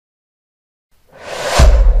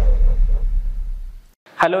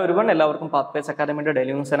Hello everyone, എല്ലാവർക്കും Pathways Academyയുടെ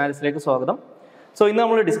daily news അനാലിസിലേക്ക് സ്വാഗതം. So ഇന്ന്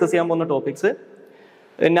നമ്മൾ ഡിസ്കസ് ചെയ്യാൻ പോകുന്ന ടോപ്പിക്സ്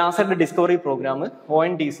നാസയുടെ discovery programme,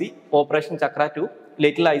 ONDC, operation Chakra 2,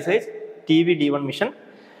 little ice age, TV-D1 mission,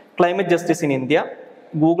 climate justice in India,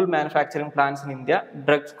 Google manufacturing plans in India,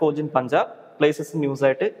 drugs coach in Punjab, places news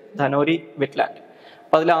ആയിട്ട് ധനോരി wetland.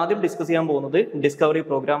 അപ്പോൾ അതിൽ ആദ്യം ഡിസ്കസ് ചെയ്യാൻ പോകുന്നത് ഡിസ്കവറി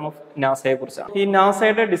പ്രോഗ്രാം ഓഫ് നാസയെ കുറിച്ചാണ്. ഈ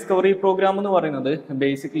നാസയുടെ ഡിസ്കവറി പ്രോഗ്രാം എന്ന് പറയുന്നത്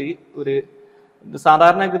ബേസിക്കലി ഒരു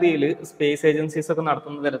സാധാരണഗതിയിൽ സ്പേസ് ഏജൻസീസ് ഒക്കെ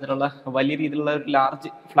നടത്തുന്ന തരത്തിലുള്ള വലിയ രീതിയിലുള്ള ഒരു ലാർജ്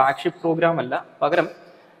ഫ്ലാഗ്ഷിപ്പ് പ്രോഗ്രാം അല്ല. പകരം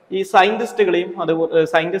ഈ സയന്റിസ്റ്റുകളെ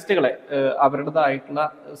അവരുടേതായിട്ടുള്ള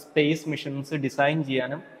സ്പേസ് മിഷൻസ് ഡിസൈൻ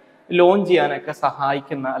ചെയ്യാനും ലോഞ്ച് ചെയ്യാനൊക്കെ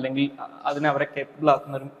സഹായിക്കുന്ന അല്ലെങ്കിൽ അതിനെ അവരെ കേപ്പബിൾ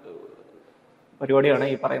ആക്കുന്ന ഒരു പരിപാടിയാണ്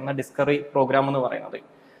ഈ പറയുന്ന ഡിസ്കവറി പ്രോഗ്രാം എന്ന് പറയുന്നത്.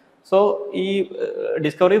 സോ ഈ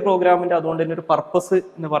ഡിസ്കവറി പ്രോഗ്രാമിന്റെ അതുകൊണ്ട് തന്നെ ഒരു പർപ്പസ്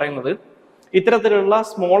എന്ന് പറയുന്നത് ഇത്തരത്തിലുള്ള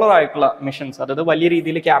സ്മോളർ ആയിട്ടുള്ള മിഷൻസ്, അതായത് വലിയ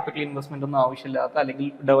രീതിയിൽ ക്യാപിറ്റൽ ഇൻവെസ്റ്റ്മെന്റ് ഒന്നും ആവശ്യമില്ലാത്ത അല്ലെങ്കിൽ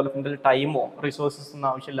ഡെവലപ്മെന്റൽ ടൈമോ റിസോഴ്സസ് ഒന്നും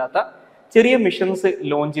ആവശ്യമില്ലാത്ത ചെറിയ മിഷൻസ്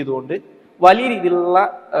ലോഞ്ച് ചെയ്തുകൊണ്ട് വലിയ രീതിയിലുള്ള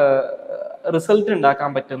റിസൾട്ട്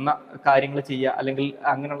ഉണ്ടാക്കാൻ പറ്റുന്ന കാര്യങ്ങൾ ചെയ്യുക അല്ലെങ്കിൽ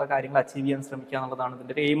അങ്ങനെയുള്ള കാര്യങ്ങൾ അച്ചീവ് ചെയ്യാൻ ശ്രമിക്കുക എന്നുള്ളതാണ്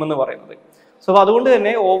ഇതിന്റെ ഒരു എയിം എന്ന് പറയുന്നത്. സോ അതുകൊണ്ട്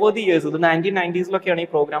തന്നെ ഓവർ ദി ഇയേഴ്സ്, ഇത് 1990s ഈ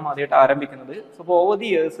പ്രോഗ്രാം ആദ്യമായിട്ട് ആരംഭിക്കുന്നത്. സോ ഓവർ ദി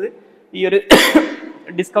ഇയേഴ്സ് ഈ ഒരു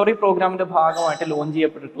ഡിസ്കവറി പ്രോഗ്രാമിന്റെ ഭാഗമായിട്ട് ലോഞ്ച്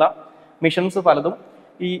ചെയ്യപ്പെട്ടിട്ടുള്ള മിഷൻസ് പലതും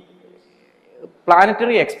ഈ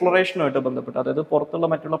പ്ലാനറ്ററി എക്സ്പ്ലോറേഷനുമായിട്ട് ബന്ധപ്പെട്ട്, അതായത് പുറത്തുള്ള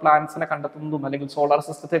മറ്റുള്ള പ്ലാനറ്റ്സിനെ കണ്ടെത്തുന്നതും അല്ലെങ്കിൽ സോളാർ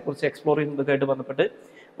സിസ്റ്റത്തെ കുറിച്ച് എക്സ്പ്ലോർ ചെയ്യുന്നതൊക്കെയായിട്ട് ബന്ധപ്പെട്ട്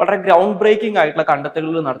വളരെ ഗ്രൗണ്ട് ബ്രേക്കിംഗ് ആയിട്ടുള്ള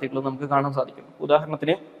കണ്ടെത്തലുകൾ നടത്തിയിട്ടുള്ളത് നമുക്ക് കാണാൻ സാധിക്കും.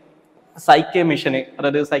 ഉദാഹരണത്തിന് സൈക്കെ മിഷന്,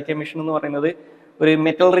 അതായത് സൈക്കെ മിഷൻ എന്ന് പറയുന്നത് ഒരു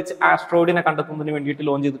മെറ്റൽ റിച്ച് ആസ്ട്രോയിഡിനെ കണ്ടെത്തുന്നതിന് വേണ്ടിയിട്ട്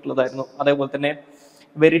ലോഞ്ച് ചെയ്തിട്ടുള്ളതായിരുന്നു. അതേപോലെ തന്നെ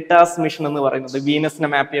വെരിറ്റാസ് മിഷൻ എന്ന് പറയുന്നത് വീനസിനെ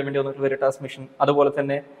മാപ്പ് ചെയ്യാൻ വേണ്ടി വന്നിട്ട് വെരിറ്റാസ് മിഷൻ. അതുപോലെ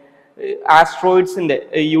തന്നെ ആസ്ട്രോയിഡ്സിന്റെ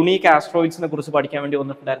യുണീക്ക് ആസ്ട്രോയിഡ്സിനെ കുറിച്ച് പഠിക്കാൻ വേണ്ടി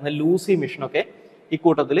വന്നിട്ടുണ്ടായിരുന്ന ലൂസി മിഷനൊക്കെ ഈ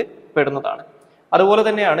കൂട്ടത്തിൽ പെടുന്നതാണ്. അതുപോലെ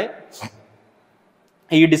തന്നെയാണ്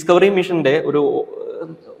ഈ ഡിസ്കവറി മിഷന്റെ ഒരു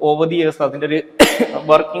ഓവർ ദി ഇയേഴ്സ് അതിന്റെ ഒരു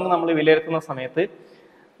വർക്കിംഗ് നമ്മൾ വിലയിരുത്തുന്ന സമയത്ത്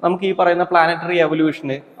നമുക്ക് ഈ പറയുന്ന പ്ലാനറ്ററി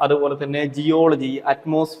എവല്യൂഷന്, അതുപോലെ തന്നെ ജിയോളജി,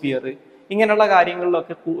 അറ്റ്മോസ്ഫിയർ, ഇങ്ങനെയുള്ള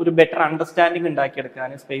കാര്യങ്ങളിലൊക്കെ ഒരു ബെറ്റർ അണ്ടർസ്റ്റാൻഡിങ്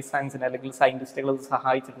ഉണ്ടാക്കിയെടുക്കാൻ സ്പേസ് സയൻസിനെ അല്ലെങ്കിൽ സയന്റിസ്റ്റുകൾ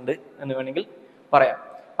സഹായിച്ചിട്ടുണ്ട് എന്ന് വേണമെങ്കിൽ പറയാം.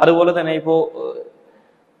 അതുപോലെ തന്നെ ഇപ്പോൾ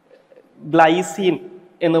ഗ്ലൈസീൻ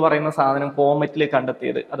എന്ന് പറയുന്ന സാധനം കോമറ്റിൽ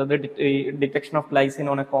കണ്ടെത്തിയത്, അതായത് detection of glycine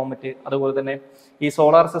on A comet, അതുപോലെ തന്നെ ഈ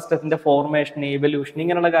സോളാർ സിസ്റ്റത്തിന്റെ ഫോർമേഷൻ, എവല്യൂഷൻ,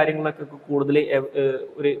 ഇങ്ങനെയുള്ള കാര്യങ്ങളൊക്കെ കൂടുതൽ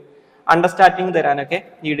ഒരു അണ്ടർസ്റ്റാൻഡിങ് തരാനൊക്കെ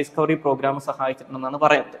ഈ ഡിസ്കവറി പ്രോഗ്രാം സഹായിച്ചിട്ടുണ്ടെന്നാണ്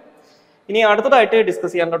പറയുന്നത്. ഇനി അടുത്തതായിട്ട്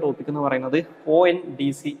ഡിസ്കസ് ചെയ്യാനുള്ള ടോപ്പിക് എന്ന് പറയുന്നത്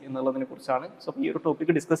ONDC എന്നുള്ളതിനെ കുറിച്ചാണ്. സോ ഈ ഒരു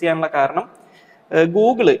ടോപ്പിക് ഡിസ്കസ് ചെയ്യാനുള്ള കാരണം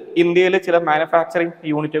ഗൂഗിള് ഇന്ത്യയിൽ ചില മാനുഫാക്ചറിങ്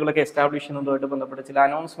യൂണിറ്റുകളൊക്കെ എസ്റ്റാബ്ലിഷ് ചെയ്യുന്നതുമായിട്ട് ബന്ധപ്പെട്ട് ചില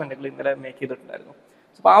അനൗൺസ്മെന്റുകൾ ഇന്നലെ മേക്ക് ചെയ്തിട്ടുണ്ടായിരുന്നു.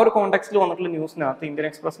 അപ്പോൾ ആ ഒരു കോണ്ടെക്സ്റ്റിൽ വന്നിട്ടുള്ള ന്യൂസിനകത്ത് ഇന്ത്യൻ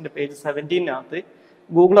എക്സ്പ്രസിന്റെ പേജ് 17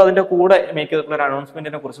 ഗൂഗിൾ അതിന്റെ കൂടെ മേക്ക് ചെയ്തിട്ടുള്ള ഒരു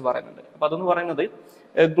അനൗൺസ്മെന്റിനെ കുറിച്ച് പറയുന്നുണ്ട്. അപ്പൊ അതെന്ന് പറയുന്നത്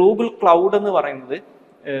ഗൂഗിൾ ക്ലൗഡ് എന്ന് പറയുന്നത്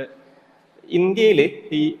ഇന്ത്യയിൽ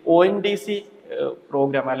ഈ ONDC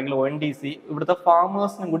പ്രോഗ്രാം അല്ലെങ്കിൽ ONDC ഇവിടുത്തെ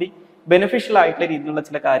ഫാമേഴ്സിനും കൂടി ബെനിഫിഷ്യൽ ആയിട്ടുള്ള രീതിയിലുള്ള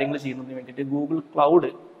ചില കാര്യങ്ങൾ ചെയ്യുന്നതിന് വേണ്ടിയിട്ട് ഗൂഗിൾ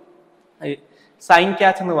ക്ലൗഡ് സൈൻ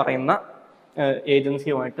ക്യാച്ച് എന്ന് പറയുന്ന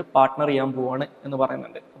ഏജൻസിയുമായിട്ട് പാർട്ട്ണർ ചെയ്യാൻ പോവാണ് എന്ന്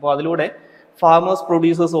പറയുന്നുണ്ട്. അപ്പോൾ അതിലൂടെ ഫാമേഴ്സ്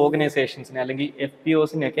പ്രൊഡ്യൂസേഴ്സ് ഓർഗനൈസേഷൻസിനെ അല്ലെങ്കിൽ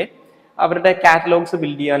FPOസിനെയൊക്കെ അവരുടെ കാറ്റലോഗ്സ്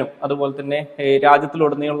ബിൽഡ് ചെയ്യാനും അതുപോലെ തന്നെ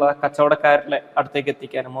രാജ്യത്തിലുടനീളമുള്ള കച്ചവടക്കാരുടെ അടുത്തേക്ക്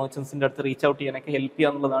എത്തിക്കാനും മെർച്ചൻസിന്റെ അടുത്ത് റീച്ച് ഔട്ട് ചെയ്യാനൊക്കെ ഹെൽപ്പ്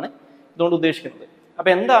ചെയ്യുക എന്നുള്ളതാണ് ഇതുകൊണ്ട് ഉദ്ദേശിക്കുന്നത്.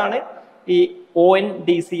 അപ്പൊ എന്താണ് ഈ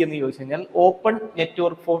ONDC എന്ന് ചോദിച്ചു കഴിഞ്ഞാൽ open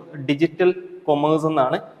network four digital commerce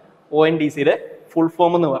എന്നാണ് ONDCയുടെ ഫുൾ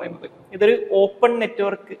ഫോം എന്ന് പറയുന്നത്. ഇതൊരു ഓപ്പൺ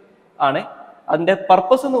നെറ്റ്വർക്ക് ആണ്. അതിന്റെ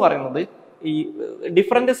പർപ്പസ് എന്ന് പറയുന്നത് ഈ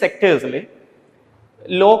ഡിഫറെന്റ് സെക്ടേഴ്സിൽ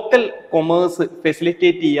ലോക്കൽ കൊമേഴ്സ്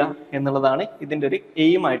ഫെസിലിറ്റേറ്റ് ചെയ്യുക എന്നുള്ളതാണ് ഇതിന്റെ ഒരു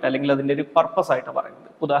എയിം ആയിട്ട് അല്ലെങ്കിൽ അതിന്റെ ഒരു പർപ്പസ് ആയിട്ട് പറയുന്നത്.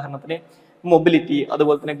 ഉദാഹരണത്തിന് മൊബിലിറ്റി,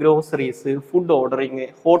 അതുപോലെ തന്നെ groceries, food ordering,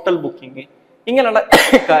 hotel booking, ഇങ്ങനെയുള്ള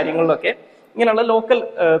കാര്യങ്ങളിലൊക്കെ ഇങ്ങനെയുള്ള ലോക്കൽ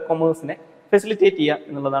കൊമേഴ്സിനെ ഫെസിലിറ്റേറ്റ് ചെയ്യുക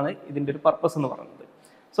എന്നുള്ളതാണ് ഇതിന്റെ ഒരു പർപ്പസ് എന്ന് പറയുന്നത്.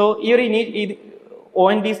 സോ ഈ ഒരു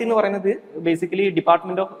ONDC എന്ന് പറയുന്നത് basically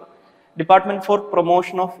department four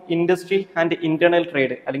promotion of industry and internal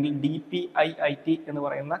trade അല്ലെങ്കിൽ DPIIT എന്ന്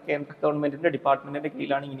പറയുന്ന കേന്ദ്ര ഗവൺമെന്റിന്റെ ഡിപ്പാർട്ട്മെന്റിന്റെ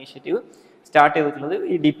കീഴിലാണ് ഇനീഷ്യേറ്റീവ് സ്റ്റാർട്ട് ചെയ്തിട്ടുള്ളത്.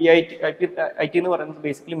 ഈ DPIIT എന്ന് പറയുന്നത്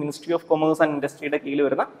basically ministry of commerce and ഇൻഡസ്ട്രിയുടെ കീഴിൽ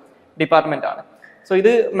വരുന്ന ഡിപ്പാർട്ട്മെന്റ് ആണ്. സോ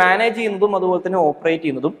ഇത് മാനേജ് ചെയ്യുന്നതും അതുപോലെ തന്നെ ഓപ്പറേറ്റ്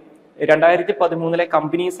ചെയ്യുന്നതും 2013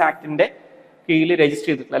 കമ്പനീസ് ആക്ടിന്റെ കീഴിൽ രജിസ്റ്റർ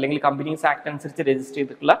ചെയ്തിട്ടുള്ള അല്ലെങ്കിൽ കമ്പനീസ് ആക്ട് അനുസരിച്ച് രജിസ്റ്റർ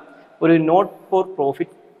ചെയ്തിട്ടുള്ള ഒരു നോട്ട് ഫോർ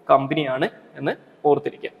പ്രോഫിറ്റ് കമ്പനിയാണ് എന്ന്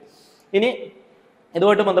ഓർത്തിരിക്കുക. ഇനി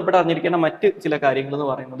ഇതുമായിട്ട് ബന്ധപ്പെട്ട് അറിഞ്ഞിരിക്കേണ്ട മറ്റ് ചില കാര്യങ്ങൾ എന്ന്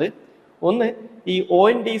പറയുന്നത്, ഒന്ന്, ഈ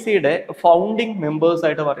ONDCയുടെ ഫൗണ്ടിങ് മെമ്പേഴ്സ്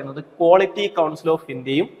ആയിട്ട് പറയുന്നത് ക്വാളിറ്റി കൗൺസിൽ ഓഫ്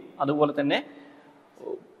ഇന്ത്യയും അതുപോലെ തന്നെ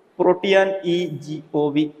പ്രോട്ടിയാൻ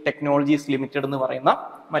EGOV ടെക്നോളജീസ് ലിമിറ്റഡ് എന്ന് പറയുന്ന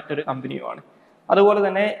മറ്റൊരു കമ്പനിയുമാണ്. അതുപോലെ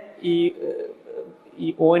തന്നെ ഈ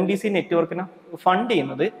ONDC നെറ്റ്വർക്കിനെ ഫണ്ട്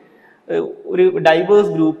ചെയ്യുന്നത് ഒരു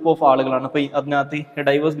ഡൈവേഴ്സ് ഗ്രൂപ്പ് ഓഫ് ആളുകളാണ്. അപ്പോൾ അതിനകത്ത്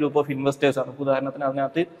ഡൈവേഴ്സ് ഗ്രൂപ്പ് ഓഫ് ഇൻവെസ്റ്റേഴ്സ് ആണ്. ഉദാഹരണത്തിന്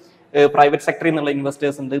അതിനകത്ത് പ്രൈവറ്റ് സെക്ടറിൽ നിന്നുള്ള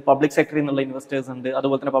ഇൻവെസ്റ്റേഴ്സ് ഉണ്ട്, പബ്ലിക് സെക്ടറിൽ നിന്നുള്ള ഇൻവെസ്റ്റേഴ്സ് ഉണ്ട്,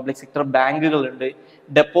 അതുപോലെ തന്നെ പബ്ലിക് സെക്ടർ ബാങ്കുകളുണ്ട്,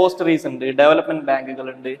 ഡെപ്പോസിറ്ററീസ് ഉണ്ട്, ഡെവലപ്മെന്റ്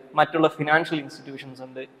ബാങ്കുകളുണ്ട്, മറ്റുള്ള ഫിനാൻഷ്യൽ ഇൻസ്റ്റിറ്റ്യൂഷൻസ്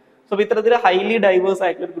ഉണ്ട്. സോ ഇത്തരത്തിൽ ഹൈലി ഡൈവേഴ്സ്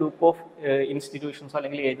ആയിട്ടുള്ള ഒരു ഗ്രൂപ്പ് ഓഫ് ഇൻസ്റ്റിറ്റ്യൂഷൻസോ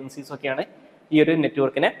അല്ലെങ്കിൽ ഏജൻസീസോ ഒക്കെയാണ് ഈ ഒരു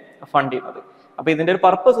നെറ്റ്വർക്കിനെ ഫണ്ട് ചെയ്യുന്നത്. അപ്പൊ ഇതിന്റെ ഒരു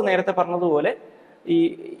പർപ്പസ് നേരത്തെ പറഞ്ഞതുപോലെ ഈ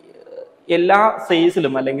എല്ലാ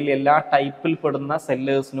സൈസിലും അല്ലെങ്കിൽ എല്ലാ ടൈപ്പിൽ പെടുന്ന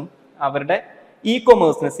സെല്ലേഴ്സിനും അവരുടെ ഇ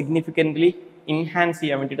കൊമേഴ്സിനെ സിഗ്നിഫിക്കൻ്റ്ലി ഇൻഹാൻസ്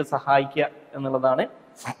ചെയ്യാൻ വേണ്ടിയിട്ട് സഹായിക്കുക എന്നുള്ളതാണ്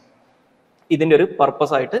ഇതിൻ്റെ ഒരു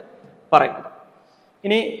പർപ്പസ് ആയിട്ട് പറയുന്നത്.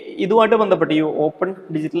 ഇനി ഇതുമായിട്ട് ബന്ധപ്പെട്ട് ഈ ഓപ്പൺ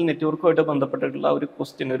ഡിജിറ്റൽ നെറ്റ്വർക്കുമായിട്ട് ബന്ധപ്പെട്ടിട്ടുള്ള ഒരു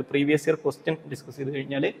ക്വസ്റ്റ്യൻ, ഒരു പ്രീവിയസ് ഇയർ ക്വസ്റ്റ്യൻ ഡിസ്കസ് ചെയ്ത്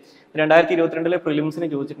കഴിഞ്ഞാൽ 2022 പ്രിലിംസിന്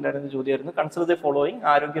ചോദിച്ചിട്ടുണ്ടായിരുന്ന ചോദ്യമായിരുന്നു കൺസിഡർ ദി ഫോളോയിങ്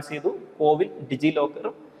ആരോഗ്യ സേതു, കോവിൻ, ഡിജി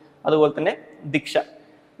ലോക്കറും അതുപോലെ തന്നെ ദീക്ഷ,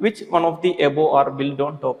 which one of the above R build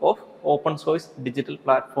on top of open source digital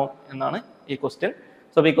platform എന്നാണ് ഈ ക്വസ്റ്റ്യൻ.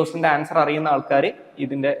 സോ ഈ ക്വസ്റ്റ്യൻ്റെ ആൻസർ അറിയുന്ന ആൾക്കാർ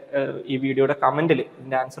ഇതിൻ്റെ ഈ വീഡിയോയുടെ കമൻറ്റിൽ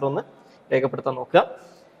ഇതിൻ്റെ ആൻസർ ഒന്ന് രേഖപ്പെടുത്താൻ നോക്കുക.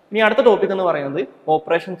 ഇനി അടുത്ത ടോപ്പിക് എന്ന് പറയുന്നത്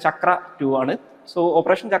ഓപ്പറേഷൻ ചക്ര 2 ആണ്. സോ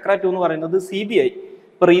ഓപ്പറേഷൻ ചക്ര 2 എന്ന് പറയുന്നത് CBI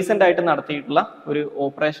ഇപ്പോൾ റീസെൻ്റ് ആയിട്ട് നടത്തിയിട്ടുള്ള ഒരു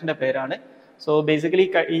ഓപ്പറേഷൻ്റെ പേരാണ്. സോ ബേസിക്കലി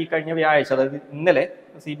ഈ കഴിഞ്ഞ വ്യാഴാഴ്ച, അതായത് ഇന്നലെ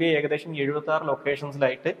CBI ഏകദേശം 76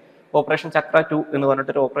 ലൊക്കേഷൻസിലായിട്ട് ഓപ്പറേഷൻ ചക്ര 2 എന്ന്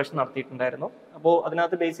പറഞ്ഞിട്ടൊരു ഓപ്പറേഷൻ നടത്തിയിട്ടുണ്ടായിരുന്നു. അപ്പോൾ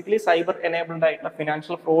അതിനകത്ത് ബേസിക്കലി സൈബർ എനേബിൾഡ് ആയിട്ടുള്ള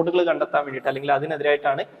ഫിനാൻഷ്യൽ ഫ്രോഡുകൾ കണ്ടെത്താൻ വേണ്ടിയിട്ട് അല്ലെങ്കിൽ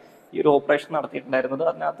അതിനെതിരായിട്ടാണ് ഈ ഒരു ഓപ്പറേഷൻ നടത്തിയിട്ടുണ്ടായിരുന്നത്.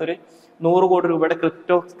 അതിനകത്തൊരു 100 കോടി രൂപയുടെ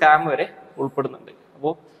ക്രിപ്റ്റോ സ്കാം വരെ ഉൾപ്പെടുന്നുണ്ട്.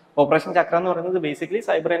 അപ്പോൾ ഓപ്പറേഷൻ ചക്ര എന്ന് പറയുന്നത് ബേസിക്കലി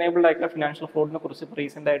സൈബർ എനേബിൾഡ് ആയിട്ടുള്ള ഫിനാൻഷ്യൽ ഫ്രോഡിനെ കുറിച്ച്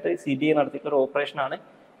റീസെൻ്റ് ആയിട്ട് CBI നടത്തിയിട്ടുള്ള ഒരു ഓപ്പറേഷൻ ആണ്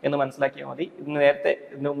എന്ന് മനസ്സിലാക്കിയാൽ മതി.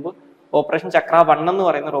 ഇതിന് മുമ്പ് ഓപ്പറേഷൻ ചക്ര 1 എന്ന്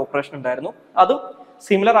പറയുന്ന ഒരു ഓപ്പറേഷൻ ഉണ്ടായിരുന്നു. അതും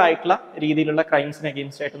സിമിലർ ആയിട്ടുള്ള രീതിയിലുള്ള ക്രൈംസിന്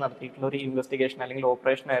അഗെയിൻസ്റ്റ് ആയിട്ട് നടത്തിയിട്ടുള്ള ഒരു ഇൻവെസ്റ്റിഗേഷൻ അല്ലെങ്കിൽ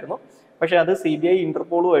ഓപ്പറേഷൻ ആയിരുന്നു. പക്ഷെ അത് CBI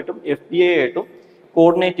ഇന്റർപോളുമായിട്ടും FBI ആയിട്ടും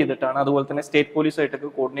കോർഡിനേറ്റ് ചെയ്തിട്ടാണ്, അതുപോലെ തന്നെ സ്റ്റേറ്റ് പോലീസുമായിട്ടൊക്കെ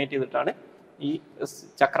കോർഡിനേറ്റ് ചെയ്തിട്ടാണ് ഈ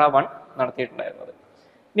ചക്ര 1 നടത്തിയിട്ടുണ്ടായിരുന്നത്.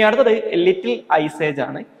 ഇനി അടുത്തത് ലിറ്റിൽ ഐസേജ്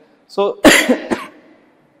ആണ്.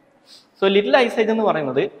 സോ ലിറ്റിൽ ഐസേജ് എന്ന്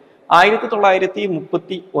പറയുന്നത്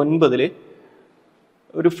 1939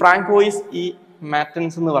 ഒരു ഫ്രാങ്കോയിസ് ഇ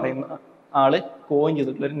മാറ്റൻസ് എന്ന് പറയുന്ന ആള് കോയിൻ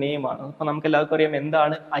ചെയ്തിട്ടുള്ള ഒരു നെയിമാണ്. അപ്പൊ നമുക്ക് എല്ലാവർക്കും അറിയാം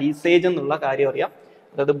എന്താണ് ഐസേജ് എന്നുള്ള കാര്യം അറിയാം.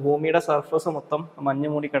 അതായത് ഭൂമിയുടെ സർഫസ് മൊത്തം മഞ്ഞ്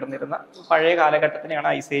മൂടി കിടന്നിരുന്ന പഴയ കാലഘട്ടത്തിനെയാണ്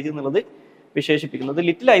ഐസേജ് എന്നുള്ളത് വിശേഷിപ്പിക്കുന്നത്.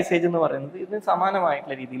 ലിറ്റിൽ ഐസേജ് എന്ന് പറയുന്നത് ഇതിന്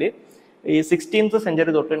സമാനമായിട്ടുള്ള രീതിയിൽ ഈ 16th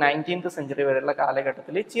സെഞ്ചുറി തൊട്ട് 19th സെഞ്ചുറി വരെയുള്ള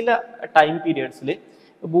കാലഘട്ടത്തിൽ ചില ടൈം പീരിയഡ്സിൽ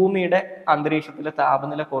ഭൂമിയുടെ അന്തരീക്ഷത്തിലെ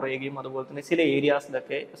താപനില കുറയുകയും അതുപോലെ തന്നെ ചില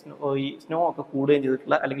ഏരിയാസിലൊക്കെ ഈ സ്നോ ഒക്കെ കൂടുകയും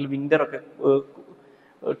ചെയ്തിട്ടുള്ള അല്ലെങ്കിൽ വിന്റർ ഒക്കെ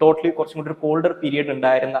ടോട്ടലി കുറച്ചും കൂടി ഒരു കോൾഡർ പീരീഡ്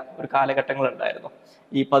ഉണ്ടായിരുന്ന ഒരു കാലഘട്ടങ്ങൾ ഉണ്ടായിരുന്നു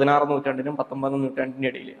ഈ 16ാം നൂറ്റാണ്ടിനും 19ാം നൂറ്റാണ്ടിനും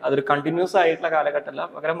ഇടയിൽ. അതൊരു കണ്ടിന്യൂസ് ആയിട്ടുള്ള കാലഘട്ടമല്ല,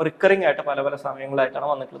 പകരം റിക്കറിംഗ് ആയിട്ട് പല പല സമയങ്ങളായിട്ടാണ്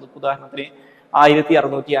വന്നിട്ടുള്ളത്. ഉദാഹരണത്തിന്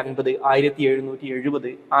 1650,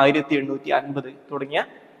 1770, 1850 തുടങ്ങിയ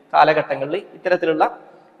കാലഘട്ടങ്ങളിൽ ഇത്തരത്തിലുള്ള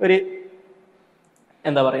ഒരു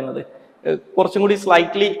എന്താ പറയുന്നത് കുറച്ചും കൂടി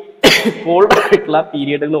സ്ലൈറ്റ്ലി കോൾഡ് ആയിട്ടുള്ള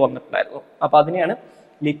പീരിയഡുകൾ വന്നിട്ടുണ്ടായിരുന്നു. അപ്പൊ അതിനെയാണ്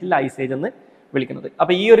ലിറ്റിൽ ഐസേജ് എന്ന് വിളിക്കുന്നത്.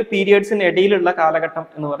 അപ്പൊ ഈ ഒരു പീരിയഡ്സിന് ഇടയിലുള്ള കാലഘട്ടം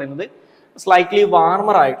എന്ന് പറയുന്നത് സ്ലൈറ്റ്ലി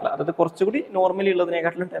വാർമർ ആയിട്ടുള്ള, അതായത് കുറച്ചുകൂടി നോർമലി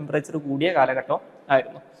ഉള്ളതിനെക്കാട്ടിലും ടെമ്പറേച്ചർ കൂടിയ കാലഘട്ടം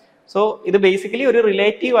ആയിരുന്നു. സോ ഇത് ബേസിക്കലി ഒരു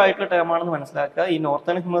റിലേറ്റീവ് ആയിട്ടുള്ള ടേം ആണെന്ന് മനസ്സിലാക്കുക. ഈ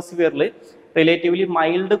നോർത്തേൺ ഹെമിസ്ഫിയറിൽ റിലേറ്റീവ്ലി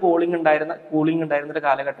മൈൽഡ് കൂളിംഗ് ഉണ്ടായിരുന്ന ഒരു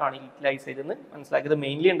കാലഘട്ടമാണ് ഈ ലിറ്റിൽ ഐസേജ് എന്ന് മനസ്സിലാക്കിയത്.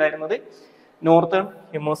 മെയിൻലി ഉണ്ടായിരുന്നത് നോർത്തേൺ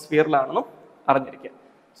ഹെമിസ്ഫിയറിലാണെന്നും അറിഞ്ഞിരിക്കുക.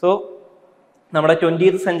 സോ നമ്മുടെ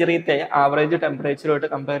 20th സെഞ്ചുറിയത്തെ ആവറേജ് ടെമ്പറേച്ചറുമായിട്ട്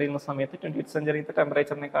കമ്പയർ ചെയ്യുന്ന സമയത്ത് 20th സെഞ്ചുറിയത്തെ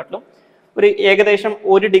ടെമ്പറേച്ചറിനെക്കാട്ടിലും ഒരു ഏകദേശം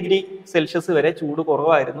 1 ഡിഗ്രി സെൽഷ്യസ് വരെ ചൂട്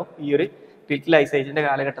കുറവായിരുന്നു ഈ ഒരു ലിറ്റിൽ ഐസേജിന്റെ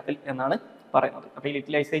കാലഘട്ടത്തിൽ എന്നാണ് പറയുന്നത്. അപ്പൊ ഈ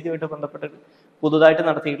ലിറ്റിൽ ഐസേജുമായിട്ട് ബന്ധപ്പെട്ട് പുതുതായിട്ട്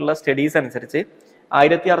നടത്തിയിട്ടുള്ള സ്റ്റഡീസ് അനുസരിച്ച്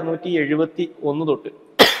 1671 തൊട്ട്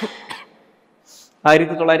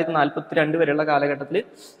 1942 വരെയുള്ള കാലഘട്ടത്തിൽ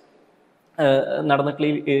നടന്നിട്ടുള്ള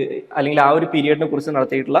അല്ലെങ്കിൽ ആ ഒരു പീരിയഡിനെ കുറിച്ച്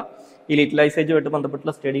നടത്തിയിട്ടുള്ള ഈ ലിറ്റിൽ ഐസേജുമായിട്ട്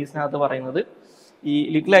ബന്ധപ്പെട്ടുള്ള സ്റ്റഡീസിനകത്ത് പറയുന്നത് ഈ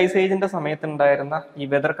ലിറ്റിൽ ഐസേജിന്റെ സമയത്തുണ്ടായിരുന്ന ഈ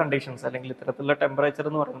വെതർ കണ്ടീഷൻസ് അല്ലെങ്കിൽ ഇത്തരത്തിലുള്ള ടെമ്പറേച്ചർ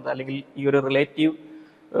എന്ന് പറയുന്നത് അല്ലെങ്കിൽ ഈ ഒരു റിലേറ്റീവ്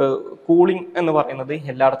കൂളിംഗ് എന്ന് പറയുന്നത്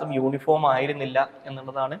എല്ലായിടത്തും യൂണിഫോം ആയിരുന്നില്ല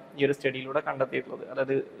എന്നുള്ളതാണ് ഈ ഒരു സ്റ്റഡിയിലൂടെ കണ്ടെത്തിയിട്ടുള്ളത്.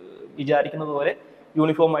 അതായത് വിചാരിക്കുന്നത് പോലെ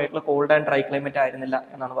യൂണിഫോം ആയിട്ടുള്ള കോൾഡ് ആൻഡ് ഡ്രൈ ക്ലൈമറ്റ് ആയിരുന്നില്ല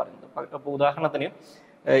എന്നാണ് പറയുന്നത്. അപ്പോൾ ഉദാഹരണത്തിന്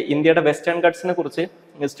ഇന്ത്യയുടെ വെസ്റ്റേൺ ഗട്ട്സിനെ കുറിച്ച്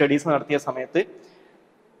സ്റ്റഡീസ് നടത്തിയ സമയത്ത്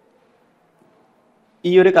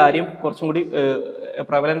ഈ ഒരു കാര്യം കുറച്ചും കൂടി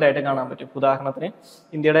പ്രബലന്റ് ആയിട്ട് കാണാൻ പറ്റും. ഉദാഹരണത്തിന്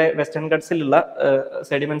ഇന്ത്യയുടെ വെസ്റ്റേൺ ഗട്ട്സിലുള്ള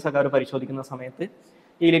സെഡിമെന്റ്സ് ഒക്കെ അവർ പരിശോധിക്കുന്ന സമയത്ത്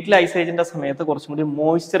ഈ ലിറ്റിൽ ഐസേജിന്റെ സമയത്ത് കുറച്ചും കൂടി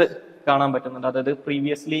മോയ്സ്ചർ കാണാൻ പറ്റുന്നുണ്ട്. അതായത്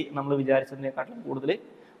പ്രീവിയസ്ലി നമ്മൾ വിചാരിച്ചതിനെക്കാട്ടിലും കൂടുതൽ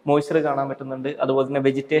മോയ്സ്ചർ കാണാൻ പറ്റുന്നുണ്ട്. അതുപോലെ തന്നെ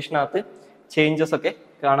വെജിറ്റേഷനകത്ത് ചേഞ്ചസ് ഒക്കെ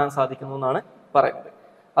കാണാൻ സാധിക്കുന്നു എന്നാണ് പറയുന്നത്.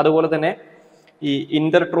 അതുപോലെ തന്നെ ഈ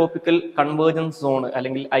ഇന്റർ ട്രോപ്പിക്കൽ കൺവേർജൻസ് സോൺ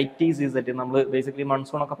അല്ലെങ്കിൽ ITCZ, നമ്മൾ ബേസിക്കലി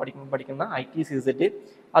മൺസൂൺ ഒക്കെ പഠിക്കുന്ന ITCZ,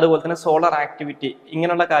 അതുപോലെ തന്നെ സോളർ ആക്ടിവിറ്റി,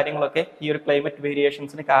 ഇങ്ങനെയുള്ള കാര്യങ്ങളൊക്കെ ഈ ഒരു ക്ലൈമറ്റ്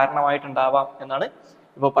വേരിയേഷൻസിന് കാരണമായിട്ടുണ്ടാവാം എന്നാണ്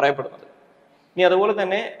ഇപ്പോൾ പറയപ്പെടുന്നത്. ഇനി അതുപോലെ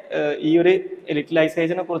തന്നെ ഈ ഒരു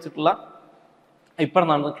ലിറ്റിലൈസേഷനെ കുറിച്ചിട്ടുള്ള ഇപ്പോൾ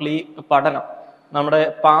നടന്നിട്ടുള്ള ഈ പഠനം നമ്മുടെ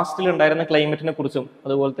പാസ്റ്റിൽ ഉണ്ടായിരുന്ന ക്ലൈമറ്റിനെ കുറിച്ചും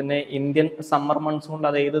അതുപോലെ തന്നെ ഇന്ത്യൻ സമ്മർ മൺസൂണിൽ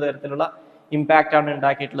അത് ഏത് തരത്തിലുള്ള ഇമ്പാക്റ്റ് ആണ്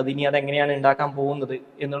ഉണ്ടാക്കിയിട്ടുള്ളത്, ഇനി അത് എങ്ങനെയാണ് ഉണ്ടാക്കാൻ പോകുന്നത്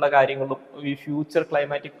എന്നുള്ള കാര്യങ്ങളും ഈ ഫ്യൂച്ചർ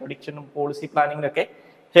ക്ലൈമാറ്റിക് പ്രൊഡിക്ഷനും പോളിസി പ്ലാനിങ്ങിനും ഒക്കെ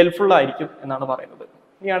ഹെൽപ്ഫുൾ ആയിരിക്കും എന്നാണ് പറയുന്നത്.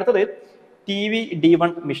 ഇനി അടുത്തത്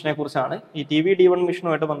TV-D1 മിഷനെ കുറിച്ചാണ്. ഈ TV-D1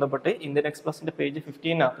 മിഷനുമായിട്ട് ബന്ധപ്പെട്ട് ഇന്ത്യൻ എക്സ്പ്രസിന്റെ പേജ്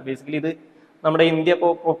 15 ബേസിക്കലി ഇത് നമ്മുടെ ഇന്ത്യ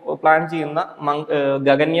ഇപ്പോൾ പ്ലാൻ ചെയ്യുന്ന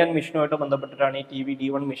ഗഗൻയാൻ മിഷനുമായിട്ട് ബന്ധപ്പെട്ടിട്ടാണ് ഈ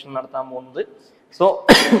TV-D1 മിഷൻ നടത്താൻ പോകുന്നത്. സോ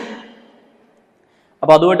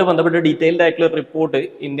അപ്പോൾ അതുമായിട്ട് ബന്ധപ്പെട്ട് ഡീറ്റെയിൽഡ് ആയിട്ടുള്ള റിപ്പോർട്ട്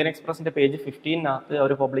ഇന്ത്യൻ എക്സ്പ്രസിന്റെ പേജ് 15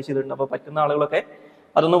 അവർ പബ്ലിഷ് ചെയ്തിട്ടുണ്ട്. അപ്പോൾ പറ്റുന്ന ആളുകളൊക്കെ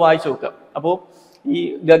അതൊന്ന് വായിച്ചു നോക്കുക. അപ്പോൾ ഈ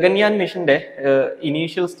ഗഗൻയാൻ മിഷന്റെ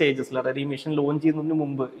ഇനീഷ്യൽ സ്റ്റേജസിൽ, അതായത് ഈ മിഷൻ ലോഞ്ച് ചെയ്യുന്നതിന്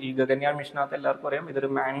മുമ്പ്, ഈ ഗഗൻയാൻ മിഷനകത്ത് എല്ലാവർക്കും അറിയാം ഇതൊരു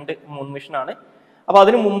മാൻഡ് മൂൺ മിഷനാണ്. അപ്പോൾ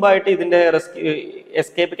അതിന് മുമ്പായിട്ട് ഇതിന്റെ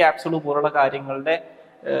എസ്കേപ്പ് ക്യാപ്സൂൾ പോലുള്ള കാര്യങ്ങളുടെ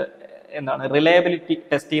റിലയബിലിറ്റി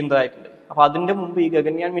ടെസ്റ്റ് ചെയ്യുന്നതായിട്ടുണ്ട്. അപ്പോൾ അതിന്റെ മുമ്പ് ഈ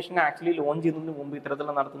ഗഗൻയാൻ മിഷൻ ആക്ച്വലി ലോഞ്ച് ചെയ്യുന്നതിന് മുമ്പ്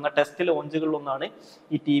ഇത്തരത്തിലുള്ള നടത്തുന്ന ടെസ്റ്റ് ലോഞ്ചുകളിലൊന്നാണ്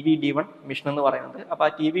ഈ TV-D1 മിഷൻ എന്ന് പറയുന്നത്. അപ്പോൾ ആ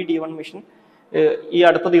TV-D1 മിഷൻ ഈ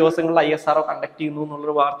അടുത്ത ദിവസങ്ങളിൽ ISRO കണ്ടക്ട് ചെയ്യുന്നു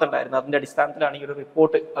എന്നുള്ളൊരു വാർത്ത ഉണ്ടായിരുന്നു. അതിന്റെ അടിസ്ഥാനത്തിലാണ് ഈ ഒരു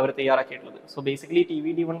റിപ്പോർട്ട് അവർ തയ്യാറാക്കിയിട്ടുള്ളത്. സോ ബേസിക്കലി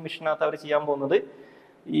TV-D1 മിഷനകത്ത് അവർ ചെയ്യാൻ പോകുന്നത്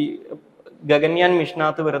ഈ ഗഗൻയാൻ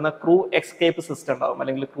മിഷനകത്ത് വരുന്ന ക്രൂ എസ്കേപ്പ് സിസ്റ്റം ഉണ്ടാവും,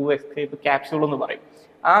 അല്ലെങ്കിൽ ക്രൂ എസ്കേപ്പ് ക്യാപ്സ്യൂൾ എന്ന് പറയും.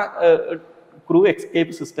 ആ ക്രൂ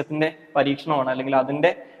എസ്കേപ്പ് സിസ്റ്റത്തിന്റെ പരീക്ഷണമാണ്, അല്ലെങ്കിൽ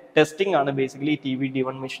അതിന്റെ ടെസ്റ്റിംഗ് ആണ് ബേസിക്കലി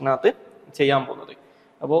TV-D1 മിഷനകത്ത് ചെയ്യാൻ പോകുന്നത്.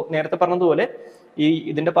 അപ്പോൾ നേരത്തെ പറഞ്ഞതുപോലെ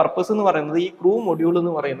ഇതിന്റെ പർപ്പസ് എന്ന് പറയുന്നത് ഈ ക്രൂ മൊഡ്യൂൾ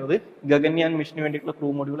എന്ന് പറയുന്നത് ഗഗൻയാൻ മിഷന് വേണ്ടിയിട്ടുള്ള ക്രൂ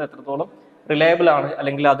മൊഡ്യൂൾ എത്രത്തോളം റിലയബിൾ ആണ്,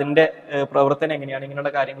 അല്ലെങ്കിൽ അതിന്റെ പ്രവർത്തനം എങ്ങനെയാണ്,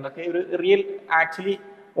 ഇങ്ങനെയുള്ള കാര്യങ്ങളൊക്കെ ഒരു real actually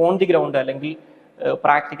on the ground അല്ലെങ്കിൽ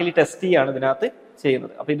പ്രാക്ടിക്കലി ടെസ്റ്റ് ചെയ്യാണ് ഇതിനകത്ത്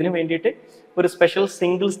ചെയ്യുന്നത്. അപ്പോൾ ഇതിന് വേണ്ടിയിട്ട് ഒരു special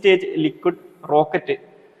single stage liquid rocket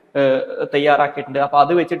തയ്യാറാക്കിയിട്ടുണ്ട്. അപ്പോൾ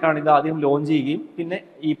അത് വെച്ചിട്ടാണ് ഇത് ആദ്യം ലോഞ്ച് ചെയ്യുകയും പിന്നെ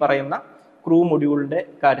ഈ പറയുന്ന ക്രൂ മൊഡ്യൂളിന്റെ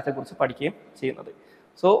കാര്യത്തെക്കുറിച്ച് പഠിക്കുകയും ചെയ്യുന്നത്.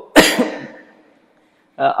 സോ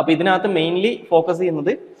അപ്പോൾ ഇതിനകത്ത് മെയിൻലി ഫോക്കസ്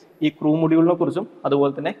ചെയ്യുന്നത് ഈ ക്രൂ മൊഡ്യൂളിനെ കുറിച്ചും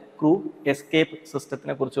അതുപോലെ തന്നെ ക്രൂ എസ്കേപ്പ്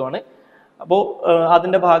സിസ്റ്റത്തിനെ കുറിച്ചുമാണ്. അപ്പോൾ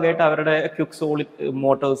അതിന്റെ ഭാഗമായിട്ട് അവരുടെ ക്വിക്ക് സോളിഡ്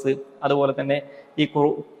മോട്ടോഴ്സ്, അതുപോലെ തന്നെ ഈ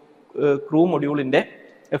ക്രൂ മൊഡ്യൂളിന്റെ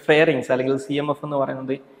ഫെയറിങ്സ് അല്ലെങ്കിൽ CMF എന്ന്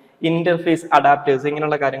പറയുന്നത്, ഇന്റർഫേസ് അഡാപ്റ്റേഴ്സ്,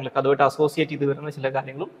 ഇങ്ങനെയുള്ള കാര്യങ്ങളൊക്കെ അതുമായിട്ട് അസോസിയേറ്റ് ചെയ്ത് വരുന്ന ചില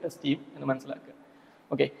കാര്യങ്ങളും ടെസ്റ്റ് ചെയ്യും എന്ന് മനസ്സിലാക്കുക.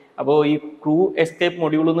 ഓക്കെ, അപ്പോൾ ഈ ക്രൂ എസ്കേപ്പ്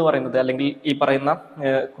മൊഡ്യൂൾ എന്ന് പറയുന്നത്, അല്ലെങ്കിൽ ഈ പറയുന്ന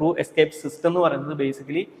ക്രൂ എസ്കേപ്പ് സിസ്റ്റം എന്ന് പറയുന്നത്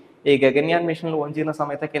ബേസിക്കലി ഈ ഗഗൻയാൻ മിഷൻ ലോഞ്ച് ചെയ്യുന്ന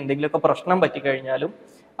സമയത്തൊക്കെ എന്തെങ്കിലുമൊക്കെ പ്രശ്നം പറ്റിക്കഴിഞ്ഞാലും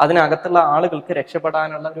അതിനകത്തുള്ള ആളുകൾക്ക്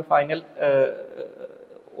രക്ഷപ്പെടാനുള്ള ഒരു ഫൈനൽ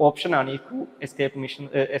ഓപ്ഷനാണ് ഈ ക്രൂ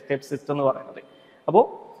എസ്കേപ്പ് സിസ്റ്റം എന്ന് പറയുന്നത്. അപ്പോൾ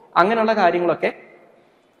അങ്ങനെയുള്ള കാര്യങ്ങളൊക്കെ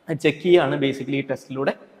ചെക്ക് ചെയ്യാണ് ബേസിക്കലി ഈ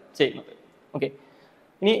ടെസ്റ്റിലൂടെ ചെയ്യുന്നത്. ഓക്കെ,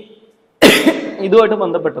 ഇനി ഇതുമായിട്ട്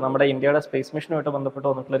ബന്ധപ്പെട്ട് നമ്മുടെ ഇന്ത്യയുടെ സ്പേസ് മിഷനുമായിട്ട് ബന്ധപ്പെട്ട്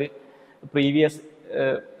വന്നിട്ടുള്ളൊരു പ്രീവിയസ്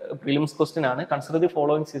പ്രിലിംസ് ക്വസ്റ്റ്യൻ ആണ്. Consider the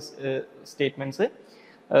following statements.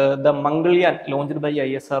 The Mangalyaan launched by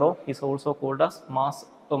ISRO is also called as Mars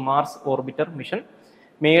Orbiter mission,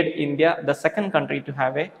 made India the second country to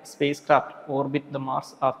have a spacecraft orbit the Mars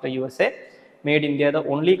after USA, made India the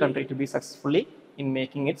only country to be successfully in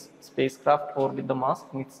making its spacecraft orbit the Mars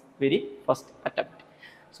in its very first attempt.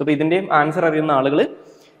 So ഇതിന്റെയും answer അറിയുന്ന ആളുകൾ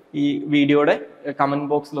ഈ വീഡിയോയുടെ comment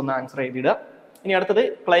ബോക്സിൽ ഒന്ന് answer എഴുതിയിടുക. ഇനി അടുത്തത്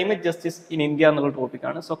climate justice in India എന്നുള്ള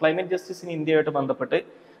ടോപ്പിക്കാണ്. സോ ക്ലൈമറ്റ് ജസ്റ്റിസ് ഇൻ ഇന്ത്യയായിട്ട് ബന്ധപ്പെട്ട്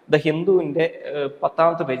ദ ഹിന്ദുവിന്റെ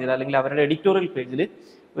 10ാമത്തെ പേജിൽ, അല്ലെങ്കിൽ അവരുടെ എഡിറ്റോറിയൽ പേജിൽ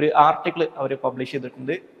ഒരു ആർട്ടിക്കിൾ അവർ പബ്ലിഷ്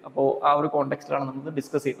ചെയ്തിട്ടുണ്ട്. അപ്പോൾ ആ ഒരു കോണ്ടെക്സ്റ്റിലാണ് നമ്മൾ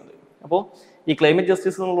ഡിസ്കസ് ചെയ്യുന്നത്. അപ്പോൾ ഈ ക്ലൈമറ്റ്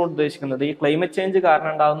ജസ്റ്റിസ് എന്നുള്ളത് ഉദ്ദേശിക്കുന്നത് ഈ ക്ലൈമറ്റ് ചേഞ്ച്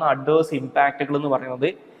കാരണം ഉണ്ടാകുന്ന അഡ്വേഴ്സ് ഇമ്പാക്റ്റുകൾ എന്ന് പറയുന്നത്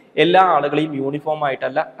എല്ലാ ആളുകളെയും യൂണിഫോം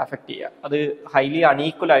ആയിട്ടല്ല അഫക്ട് ചെയ്യുക, അത് ഹൈലി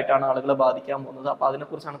അൺഈക്വൽ ആയിട്ടാണ് ആളുകളെ ബാധിക്കാൻ പോകുന്നത്. അപ്പോൾ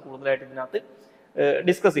അതിനെക്കുറിച്ചാണ് കൂടുതലായിട്ട് ഇതിനകത്ത്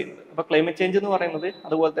ഡിസ്കസ് ചെയ്യുന്നത്. അപ്പോൾ ക്ലൈമറ്റ് ചേഞ്ച് എന്ന് പറയുന്നത്,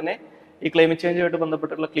 അതുപോലെ തന്നെ ഈ ക്ലൈമറ്റ് ചേഞ്ചുമായിട്ട്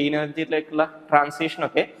ബന്ധപ്പെട്ടുള്ള ക്ലീൻ എനർജിയിലേക്കുള്ള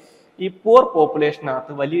ട്രാൻസിഷനൊക്കെ ഈ പൂർ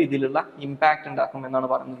പോപ്പുലേഷനകത്ത് വലിയ രീതിയിലുള്ള ഇമ്പാക്റ്റ് ഉണ്ടാക്കും എന്നാണ്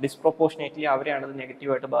പറയുന്നത്. ഡിസ്പ്രൊപ്പോർഷനേറ്റ്ലി അവരെയാണ് ഇത്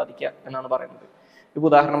നെഗറ്റീവായിട്ട് ബാധിക്കുക എന്നാണ് പറയുന്നത്. ഇപ്പോൾ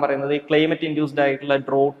ഉദാഹരണം പറയുന്നത് ഈ ക്ലൈമറ്റ് ഇൻഡ്യൂസ്ഡ് ആയിട്ടുള്ള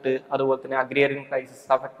ഡ്രോട്ട്, അതുപോലെ തന്നെ അഗ്രിയറിയൻ ക്രൈസിസ്,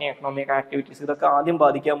 അഫക്റ്റിംഗ് എക്കണോമിക് ആക്ടിവിറ്റീസ്, ഇതൊക്കെ ആദ്യം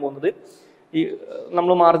ബാധിക്കാൻ പോകുന്നത് ഈ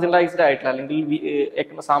നമ്മൾ മാർജിനലൈസ്ഡ് ആയിട്ടുള്ള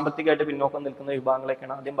അല്ലെങ്കിൽ സാമ്പത്തികമായിട്ട് പിന്നോക്കം നിൽക്കുന്ന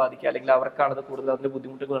വിഭാഗങ്ങളൊക്കെയാണ് ആദ്യം ബാധിക്കുക, അല്ലെങ്കിൽ അവർക്കാണ് ഇത് കൂടുതൽ അതിന്റെ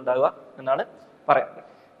ബുദ്ധിമുട്ടുകൾ ഉണ്ടാവുക എന്നാണ് പറയുന്നത്.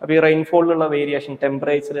 അപ്പോൾ ഈ റെയിൻഫോളിലുള്ള വേരിയേഷൻ,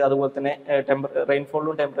 ടെമ്പറേച്ചർ, അതുപോലെ തന്നെ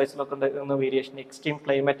റെയിൻഫോളിലും ടെമ്പറേച്ചറിലും ഒക്കെ ഉണ്ടാകുന്ന വേരിയേഷൻ, എക്സ്ട്രീം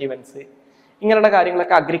ക്ലൈമറ്റ് ഇവന്റ്സ്, ഇങ്ങനെയുള്ള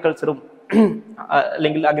കാര്യങ്ങളൊക്കെ അഗ്രികൾച്ചറും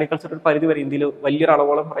അല്ലെങ്കിൽ അഗ്രികൾച്ചർ ഒരു പരിധി വരെ ഇന്ത്യയിൽ വലിയൊരു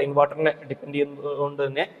അളവോളം റെയിൻ വാട്ടറിനെ ഡിപ്പെൻഡ് ചെയ്യുന്നതുകൊണ്ട്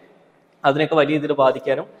തന്നെ അതിനൊക്കെ വലിയ രീതിയിൽ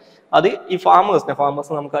ബാധിക്കാനും, അത് ഈ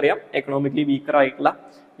ഫാമേഴ്സ് നമുക്കറിയാം എക്കണോമിക്കലി വീക്കർ ആയിട്ടുള്ള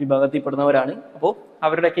വിഭാഗത്തിൽപ്പെടുന്നവരാണ്. അപ്പോൾ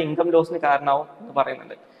അവരുടെയൊക്കെ ഇൻകം ലോസിന് കാരണമാവും എന്ന്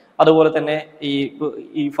പറയുന്നുണ്ട്. അതുപോലെ തന്നെ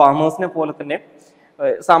ഈ ഫാമേഴ്സിനെ പോലെ തന്നെ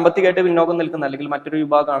സാമ്പത്തികമായിട്ട് പിന്നോക്കം നിൽക്കുന്ന അല്ലെങ്കിൽ മറ്റൊരു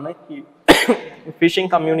വിഭാഗമാണ് ഈ ഫിഷിംഗ്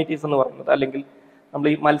കമ്മ്യൂണിറ്റീസ് എന്ന് പറയുന്നത്, അല്ലെങ്കിൽ നമ്മൾ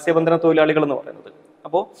ഈ മത്സ്യബന്ധന തൊഴിലാളികൾ എന്ന് പറയുന്നത്.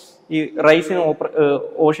 അപ്പോൾ ഈ റൈസ് ഇൻ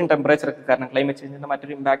ഓഷ്യൻ ടെമ്പറേച്ചർ ഒക്കെ കാരണം ക്ലൈമറ്റ് ചേഞ്ചിന്റെ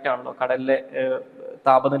മറ്റൊരു ഇമ്പാക്റ്റ് ആണല്ലോ കടലിലെ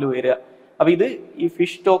താപനില ഉയരുക. അപ്പൊ ഇത് ഈ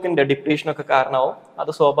ഫിഷ് സ്റ്റോക്കിന്റെ ഡിപ്ലീഷനൊക്കെ കാരണമാവും.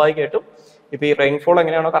 അത് സ്വാഭാവികമായിട്ടും ഇപ്പൊ ഈ റെയിൻഫോൾ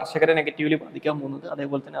എങ്ങനെയാണോ കർഷകരെ നെഗറ്റീവ്ലി ബാധിക്കാൻ പോകുന്നത്,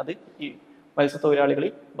 അതേപോലെ തന്നെ അത് ഈ മത്സ്യത്തൊഴിലാളികളെ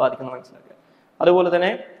ബാധിക്കുന്ന മനസ്സിലാക്കുക. അതുപോലെ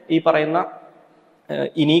തന്നെ ഈ പറയുന്ന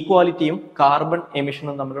ഇനീക്വാലിറ്റിയും കാർബൺ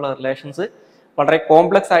എമിഷനും തമ്മിലുള്ള റിലേഷൻസ് വളരെ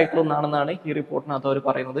കോംപ്ലക്സ് ആയിട്ടുള്ള ഒന്നാണെന്നാണ് ഈ റിപ്പോർട്ടിനകത്ത് അവർ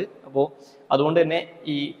പറയുന്നത്. അപ്പോൾ അതുകൊണ്ട് തന്നെ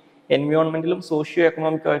ഈ എൻവയോൺമെന്റിലും സോഷ്യോ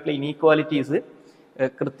എക്കണോമിക്കോ ആയിട്ടുള്ള ഇനീക്വാലിറ്റീസ്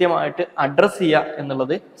കൃത്യമായിട്ട് അഡ്രസ് ചെയ്യുക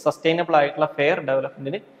എന്നുള്ളത് സസ്റ്റൈനബിൾ ആയിട്ടുള്ള ഫെയർ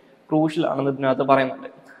ഡെവലപ്മെന്റിന് ക്രൂഷ്യൽ ആണെന്ന് ഇതിനകത്ത് പറയുന്നുണ്ട്.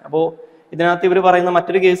 അപ്പോൾ ഇതിനകത്ത് ഇവർ പറയുന്ന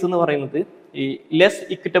മറ്റൊരു കേസ് എന്ന് പറയുന്നത് ഈ ലെസ്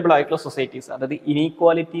ഇക്വിറ്റബിൾ ആയിട്ടുള്ള സൊസൈറ്റീസ്, അതായത്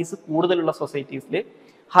ഇനീക്വാലിറ്റീസ് കൂടുതലുള്ള സൊസൈറ്റീസിൽ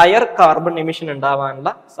ഹയർ കാർബൺ എമിഷൻ ഉണ്ടാവാനുള്ള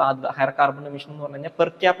സാധ്യത, ഹയർ കാർബൺ എമിഷൻ എന്ന് പറഞ്ഞു കഴിഞ്ഞാൽ per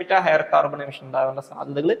capita higher carbon emission ഉണ്ടാവാനുള്ള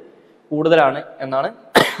സാധ്യതകൾ കൂടുതലാണ് എന്നാണ്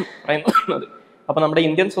പറയുന്നത്. അപ്പൊ നമ്മുടെ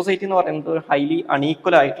ഇന്ത്യൻ സൊസൈറ്റി എന്ന് പറയുന്നത് ഒരു ഹൈലി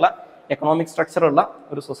അൺഈക്വൽ ആയിട്ടുള്ള എക്കണോമിക് സ്ട്രക്ചർ ഉള്ള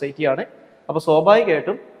ഒരു സൊസൈറ്റിയാണ്. അപ്പൊ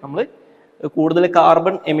സ്വാഭാവികമായിട്ടും നമ്മൾ കൂടുതൽ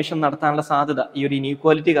കാർബൺ എമിഷൻ നടത്താനുള്ള സാധ്യത ഈ ഒരു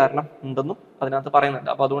ഇനീക്വാലിറ്റി കാരണം ഉണ്ടെന്നും അതിനകത്ത് പറയുന്നുണ്ട്.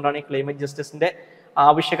 അപ്പൊ അതുകൊണ്ടാണ് ഈ ക്ലൈമറ്റ് ജസ്റ്റിസിന്റെ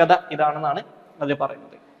ആവശ്യകത ഇതാണെന്നാണ് അതിൽ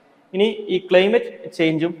പറയുന്നത്. ഇനി ഈ ക്ലൈമറ്റ്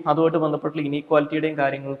ചേഞ്ചും അതുമായിട്ട് ബന്ധപ്പെട്ടുള്ള ഇനീക്വാലിറ്റിയുടെയും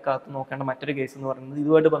കാര്യങ്ങൾക്കകത്ത് നോക്കേണ്ട മറ്റൊരു കേസ് എന്ന് പറയുന്നത്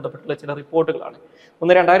ഇതുമായിട്ട് ബന്ധപ്പെട്ടുള്ള ചില റിപ്പോർട്ടുകളാണ്.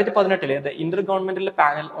 ഒന്ന് 2018 Inter governmental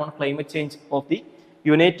panel on climate change of the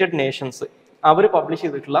United Nations our publish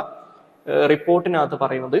ചെയ്തിട്ടുള്ള റിപ്പോർട്ടിനകത്ത്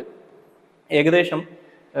പറയുന്നത് ഏകദേശം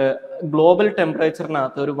ഗ്ലോബൽ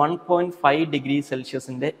ടെമ്പറേച്ചറിനകത്ത് ഒരു 1.5 ഡിഗ്രി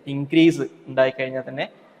സെൽഷ്യസിന്റെ ഇൻക്രീസ് ഉണ്ടായിക്കഴിഞ്ഞാൽ തന്നെ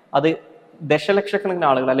അത് ദശലക്ഷക്കണക്കിന്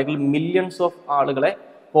ആളുകൾ അല്ലെങ്കിൽ മില്യൺസ് ഓഫ് ആളുകളെ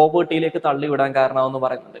പോവേർട്ടിയിലേക്ക് തള്ളിവിടാൻ കാരണമാവെന്ന്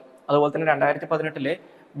പറയുന്നുണ്ട്. അതുപോലെ തന്നെ 2018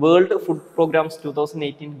 world food programmes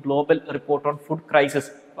 2018 global report on food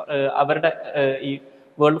crisis അവരുടെ ഈ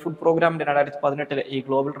വേൾഡ് ഫുഡ് പ്രോഗ്രാമിന്റെ 2018 ഈ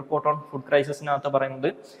ഗ്ലോബൽ റിപ്പോർട്ട് ഓൺ ഫുഡ് ക്രൈസിസിനകത്ത് പറയുന്നത്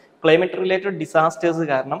ക്ലൈമറ്റ് റിലേറ്റഡ് ഡിസാസ്റ്റേഴ്സ്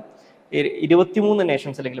കാരണം 23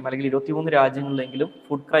 നേഷൻസിലെങ്കിലും അല്ലെങ്കിൽ 23 രാജ്യങ്ങളിലെങ്കിലും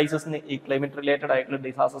ഫുഡ് ക്രൈസിസിന് ഈ ക്ലൈമറ്റ് റിലേറ്റഡ് ആയിട്ടുള്ള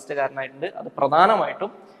ഡിസാസ്റ്റേഴ്സ് കാരണമായിട്ടുണ്ട്. അത്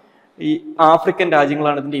പ്രധാനമായിട്ടും ഈ ആഫ്രിക്കൻ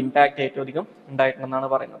രാജ്യങ്ങളാണ് ഇതിന്റെ ഇമ്പാക്ട് ഏറ്റവും അധികം ഉണ്ടായിട്ടുണ്ടെന്നാണ്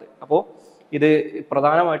പറയുന്നത്. അപ്പോൾ ഇത്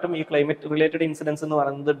പ്രധാനമായിട്ടും ഈ ക്ലൈമറ്റ് റിലേറ്റഡ് ഇൻസിഡൻസ് എന്ന്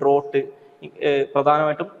പറയുന്നത് ഡ്രോട്ട്,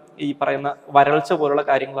 പ്രധാനമായിട്ടും ഈ പറയുന്ന വരൾച്ച പോലുള്ള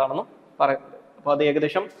കാര്യങ്ങളാണെന്നും പറയുന്നത്. അപ്പോൾ അത്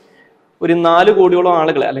ഏകദേശം ഒരു 4 കോടിയോളം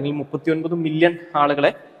ആളുകളെ അല്ലെങ്കിൽ 39 മില്യൺ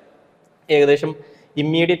ആളുകളെ ഏകദേശം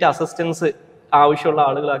ഇമ്മീഡിയറ്റ് അസിസ്റ്റൻസ് ആവശ്യമുള്ള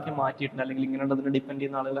ആളുകളാക്കി മാറ്റിയിട്ടുണ്ട്, അല്ലെങ്കിൽ ഇങ്ങനെയുള്ളതിന് ഡിപ്പെൻഡ്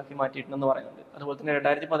ചെയ്യുന്ന ആളുകളാക്കി മാറ്റിയിട്ടുണ്ടെന്ന് പറയുന്നുണ്ട്. അതുപോലെ തന്നെ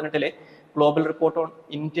 2018 global report on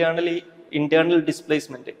internal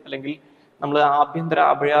displacement അല്ലെങ്കിൽ നമ്മൾ ആഭ്യന്തര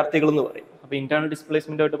അഭയാർത്ഥികൾ എന്ന് പറയും. അപ്പൊ ഇന്റേണൽ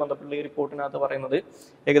ഡിസ്പ്ലേസ്മെന്റുമായിട്ട് ബന്ധപ്പെട്ട ഈ റിപ്പോർട്ടിനകത്ത് പറയുന്നത്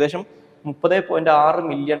ഏകദേശം 30.6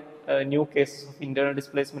 million new cases of internal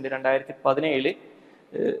displacement 2017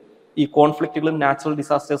 ഈ കോൺഫ്ലിക്റ്റുകളും നാച്ചുറൽ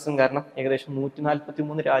ഡിസാസ്റ്റേഴ്സും കാരണം ഏകദേശം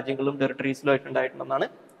 143 രാജ്യങ്ങളും ടെറിട്ടറീസിലും ആയിട്ട് ഉണ്ടായിട്ടുണ്ടെന്നാണ്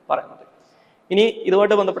പറയുന്നത്. ഇനി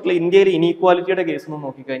ഇതുമായിട്ട് ബന്ധപ്പെട്ടുള്ള ഇന്ത്യയിലെ ഇനീക്വാലിറ്റിയുടെ കേസ് ഒന്ന്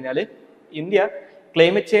നോക്കിക്കഴിഞ്ഞാൽ ഇന്ത്യ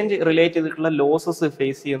ക്ലൈമറ്റ് ചേഞ്ച് റിലേറ്റ് ചെയ്തിട്ടുള്ള ലോസസ്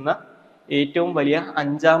ഫേസ് ചെയ്യുന്ന ഏറ്റവും വലിയ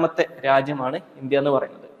 5ാമത്തെ രാജ്യമാണ് ഇന്ത്യ എന്ന്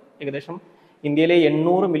പറയുന്നത്. ഏകദേശം ഇന്ത്യയിലെ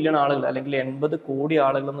 800 മില്യൺ ആളുകൾ അല്ലെങ്കിൽ 80 കോടി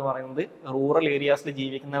ആളുകൾ എന്ന് പറയുന്നത് റൂറൽ ഏരിയാസിൽ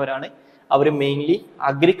ജീവിക്കുന്നവരാണ്. അവർ മെയിൻലി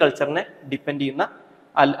അഗ്രികൾച്ചറിനെ ഡിപ്പെൻഡ് ചെയ്യുന്ന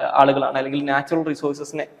ആളുകളാണ്, അല്ലെങ്കിൽ നാച്ചുറൽ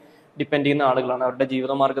റിസോഴ്സസിനെ ഡിപ്പെൻഡ് ചെയ്യുന്ന ആളുകളാണ് അവരുടെ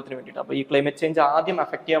ജീവിതമാർഗത്തിന് വേണ്ടിയിട്ട്. അപ്പോൾ ഈ ക്ലൈമറ്റ് ചേഞ്ച് ആദ്യം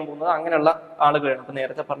അഫക്ട് ചെയ്യാൻ പോകുന്നത് അങ്ങനെയുള്ള ആളുകളാണ്. ഇപ്പൊ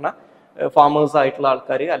നേരത്തെ പറഞ്ഞ ഫാമേഴ്സ് ആയിട്ടുള്ള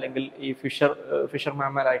ആൾക്കാർ അല്ലെങ്കിൽ ഈ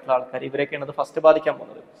ഫിഷർമാൻമാരായിട്ടുള്ള ആൾക്കാർ, ഇവരൊക്കെയാണ് അത് ഫസ്റ്റ് ബാധിക്കാൻ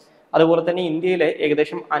പോകുന്നത്. അതുപോലെ തന്നെ ഇന്ത്യയിലെ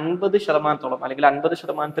ഏകദേശം 50% അല്ലെങ്കിൽ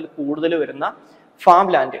 50% കൂടുതൽ വരുന്ന ഫാം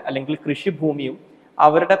ലാൻഡ് അല്ലെങ്കിൽ കൃഷിഭൂമിയും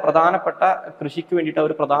അവരുടെ പ്രധാനപ്പെട്ട കൃഷിക്ക് വേണ്ടിയിട്ട്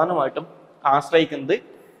അവർ പ്രധാനമായിട്ടും ആശ്രയിക്കുന്നത്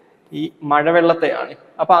ഈ മഴവെള്ളത്തെയാണ്.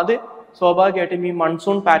 അപ്പൊ അത് സ്വാഭാവികമായിട്ടും ഈ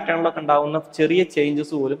മൺസൂൺ പാറ്റേണിലൊക്കെ ഉണ്ടാകുന്ന ചെറിയ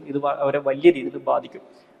ചേഞ്ചസ് പോലും ഇത് അവരെ വലിയ രീതിയിൽ ബാധിക്കും.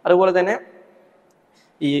 അതുപോലെ തന്നെ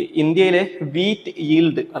ഈ ഇന്ത്യയിലെ വീറ്റ്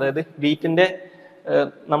ഈൽഡ്, അതായത് വീറ്റിന്റെ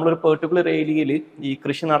നമ്മളൊരു പെർട്ടിക്കുലർ ഏരിയയിൽ ഈ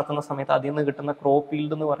കൃഷി നടത്തുന്ന സമയത്ത് അതിൽ നിന്ന് കിട്ടുന്ന ക്രോപ്പ്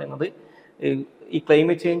ഈൽഡ് എന്ന് പറയുന്നത് ഈ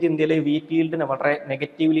ക്ലൈമറ്റ് ചേഞ്ച് ഇന്ത്യയിലെ വീറ്റ് ഈൽഡിനെ വളരെ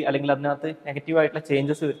നെഗറ്റീവ്ലി അല്ലെങ്കിൽ അതിനകത്ത് നെഗറ്റീവായിട്ടുള്ള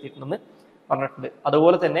ചേഞ്ചസ് വരുത്തിയിട്ടുണ്ടെന്ന് പറഞ്ഞിട്ടുണ്ട്.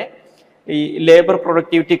 അതുപോലെ തന്നെ ഈ ലേബർ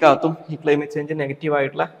പ്രൊഡക്ടിവിറ്റിക്കകത്തും ഈ ക്ലൈമറ്റ് ചേഞ്ച്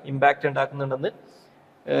നെഗറ്റീവായിട്ടുള്ള ഇമ്പാക്റ്റ് ഉണ്ടാക്കുന്നുണ്ടെന്ന്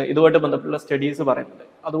ഇതുമായിട്ട് ബന്ധപ്പെട്ടുള്ള സ്റ്റഡീസ് പറയുന്നുണ്ട്.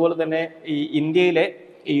 അതുപോലെ തന്നെ ഈ ഇന്ത്യയിലെ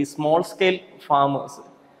ഈ സ്മോൾ സ്കെയിൽ ഫാമേഴ്സ്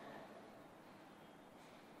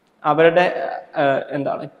അവരുടെ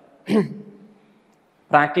എന്താണ്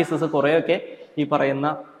പ്രാക്ടീസസ് കുറേയൊക്കെ ഈ പറയുന്ന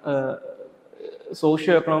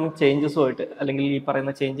സോഷ്യോ എക്കണോമിക് ചേഞ്ചസുമായിട്ട് അല്ലെങ്കിൽ ഈ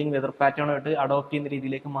പറയുന്ന ചേഞ്ചിങ് വെതർ പാറ്റേണുമായിട്ട് അഡോപ്റ്റ് ചെയ്യുന്ന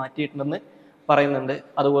രീതിയിലേക്ക് മാറ്റിയിട്ടുണ്ടെന്ന് പറയുന്നുണ്ട്.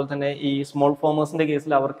 അതുപോലെ തന്നെ ഈ സ്മോൾ ഫാമേഴ്സിന്റെ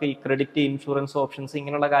കേസിൽ അവർക്ക് ഈ ക്രെഡിറ്റ്, ഇൻഷുറൻസ് ഓപ്ഷൻസ്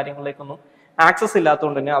ഇങ്ങനെയുള്ള കാര്യങ്ങളിലേക്കൊന്നും ആക്സസ്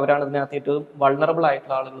ഇല്ലാത്തതുകൊണ്ട് തന്നെ അവരാണ് ഇതിനകത്ത് ഏറ്റവും വൾണറബിൾ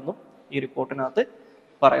ആയിട്ടുള്ള ആളുകളെന്നും ഈ റിപ്പോർട്ടിനകത്ത്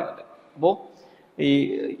പറയുന്നുണ്ട്. അപ്പോൾ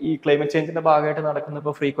ഈ ക്ലൈമറ്റ് ചേഞ്ചിന്റെ ഭാഗമായിട്ട് നടക്കുന്ന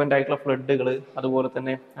ഇപ്പോൾ ഫ്രീക്വന്റ് ആയിട്ടുള്ള ഫ്ലഡുകൾ, അതുപോലെ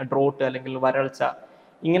തന്നെ ഡ്രോട്ട് അല്ലെങ്കിൽ വരൾച്ച,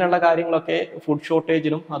 ഇങ്ങനെയുള്ള കാര്യങ്ങളൊക്കെ ഫുഡ്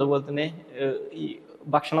ഷോർട്ടേജിനും അതുപോലെ തന്നെ ഈ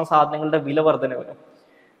ഭക്ഷണ സാധനങ്ങളുടെ വില വർധനവിനും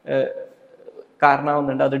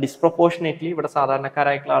കാരണമാവുന്നുണ്ട്. അത് ഡിസ്പ്രൊപ്പോർഷനേറ്റ്ലി ഇവിടെ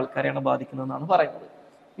സാധാരണക്കാരായിട്ടുള്ള ആൾക്കാരെയാണ് ബാധിക്കുന്നതെന്നാണ് പറയുന്നത്.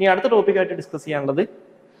 ഇനി അടുത്ത ടോപ്പിക്കായിട്ട് ഡിസ്കസ് ചെയ്യാനുള്ളത്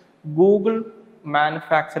Google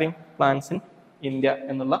manufacturing plans in India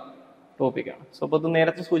എന്നുള്ള ടോപ്പിക്കാണ്. സോ അപ്പോൾ ഇത്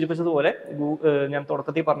നേരത്തെ സൂചിപ്പിച്ചതുപോലെ ഞാൻ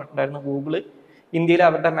തുടക്കത്തിൽ പറഞ്ഞിട്ടുണ്ടായിരുന്നു, ഗൂഗിള് ഇന്ത്യയിലെ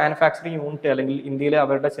അവരുടെ മാനുഫാക്ചറിങ് യൂണിറ്റ് അല്ലെങ്കിൽ ഇന്ത്യയിലെ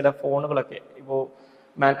അവരുടെ ചില ഫോണുകളൊക്കെ ഇപ്പോൾ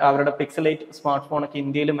അവരുടെ പിക്സൽ 8 സ്മാർട്ട് ഫോണൊക്കെ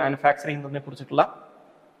ഇന്ത്യയിൽ മാനുഫാക്ചർ ചെയ്യുന്നതിനെ കുറിച്ചിട്ടുള്ള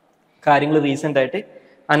കാര്യങ്ങൾ റീസെൻ്റ് ആയിട്ട്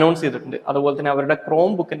അനൗൺസ് ചെയ്തിട്ടുണ്ട്. അതുപോലെ തന്നെ അവരുടെ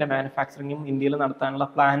ക്രോം ബുക്കിന്റെ മാനുഫാക്ചറിങ്ങും ഇന്ത്യയിൽ നടത്താനുള്ള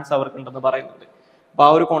പ്ലാൻസ് അവർക്കുണ്ടെന്ന് പറയുന്നുണ്ട്. അപ്പോൾ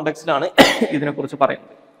ആ ഒരു കോണ്ടെക്സ്റ്റിലാണ് ഇതിനെക്കുറിച്ച്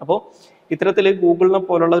പറയുന്നത്. അപ്പോൾ ഇത്തരത്തിൽ ഗൂഗിളിനെ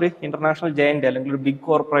പോലുള്ള ഒരു ഇന്റർനാഷണൽ ജയന്റ് അല്ലെങ്കിൽ ഒരു ബിഗ്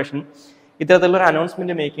കോർപ്പറേഷൻ ഇത്തരത്തിലുള്ള ഒരു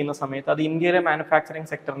അനൗൺസ്മെന്റ് മേക്ക് ചെയ്യുന്ന സമയത്ത് അത് ഇന്ത്യയിലെ മാനുഫാക്ചറിങ്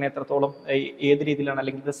സെക്ടറിനെ എത്രത്തോളം ഏത് രീതിയിലാണ്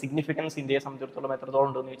അല്ലെങ്കിൽ ഇത് സിഗ്നിഫിക്കൻസ് ഇന്ത്യയെ സംബന്ധിച്ചിടത്തോളം എത്രത്തോളം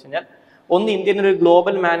ഉണ്ടെന്ന് ചോദിച്ചു കഴിഞ്ഞാൽ, ഒന്ന് ഇന്ത്യൻ ഒരു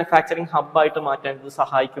ഗ്ലോബൽ മാനുഫാക്ചറിങ് ഹബ്ബായിട്ട് മാറ്റാൻ ഇത്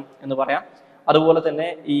സഹായിക്കും എന്ന് പറയാം. അതുപോലെ തന്നെ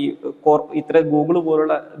ഈ ഇത്ര ഗൂഗിൾ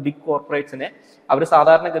പോലുള്ള ബിഗ് കോർപ്പറേറ്റ്സിനെ അവർ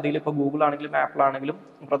സാധാരണഗതിയിൽ ഇപ്പോൾ ഗൂഗിൾ ആണെങ്കിലും ആപ്പിൾ ആണെങ്കിലും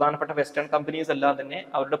പ്രധാനപ്പെട്ട വെസ്റ്റേൺ കമ്പനീസ് എല്ലാം തന്നെ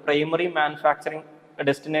അവരുടെ പ്രൈമറി മാനുഫാക്ചറിങ്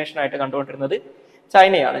ഡെസ്റ്റിനേഷൻ ആയിട്ട് കണ്ടുകൊണ്ടിരുന്നത്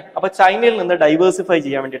ചൈനയാണ്. അപ്പൊ ചൈനയിൽ നിന്ന് ഡൈവേഴ്സിഫൈ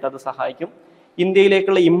ചെയ്യാൻ വേണ്ടിയിട്ട് അത് സഹായിക്കും.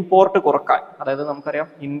 ഇന്ത്യയിലേക്കുള്ള ഇമ്പോർട്ട് കുറക്കാൻ, അതായത് നമുക്കറിയാം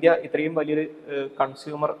ഇന്ത്യ ഇത്രയും വലിയൊരു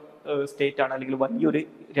കൺസ്യൂമർ സ്റ്റേറ്റ് ആണ്, അല്ലെങ്കിൽ വലിയൊരു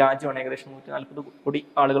രാജ്യമാണ്, ഏകദേശം 140 കോടി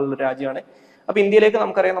ആളുകളുള്ള രാജ്യമാണ്. അപ്പൊ ഇന്ത്യയിലേക്ക്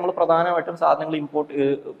നമുക്കറിയാം നമ്മൾ പ്രധാനമായിട്ടും സാധനങ്ങൾ ഇമ്പോർട്ട്,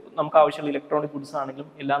 നമുക്ക് ആവശ്യമുള്ള ഇലക്ട്രോണിക് ഗുഡ്സ് ആണെങ്കിലും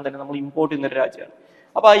എല്ലാം തന്നെ നമ്മൾ ഇമ്പോർട്ട് ചെയ്യുന്ന ഒരു രാജ്യമാണ്.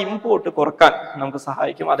 അപ്പൊ ആ ഇമ്പോർട്ട് കുറക്കാൻ നമുക്ക്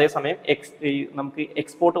സഹായിക്കും. അതേസമയം നമുക്ക്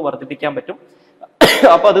എക്സ്പോർട്ട് വർദ്ധിപ്പിക്കാൻ പറ്റും.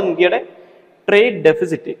 അപ്പൊ അത് ഇന്ത്യയുടെ ട്രേഡ്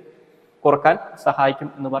ഡെഫിസിറ്റ് കുറക്കാൻ സഹായിക്കും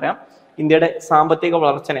എന്ന് പറയാം. ഇന്ത്യയുടെ സാമ്പത്തിക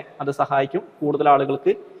വളർച്ചനെ അത് സഹായിക്കും. കൂടുതൽ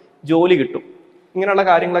ആളുകൾക്ക് ജോലി കിട്ടും. ഇങ്ങനെയുള്ള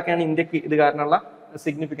കാര്യങ്ങളൊക്കെയാണ് ഇന്ത്യക്ക് ഇത് കാരണമുള്ള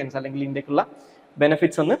സിഗ്നിഫിക്കൻസ് അല്ലെങ്കിൽ ഇന്ത്യക്കുള്ള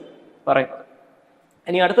ബെനിഫിറ്റ്സ് എന്ന് പറയുന്നത്.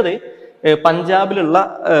 ഇനി അടുത്തത് പഞ്ചാബിലുള്ള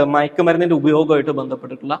മയക്കുമരുന്നിന്റെ ഉപയോഗമായിട്ട്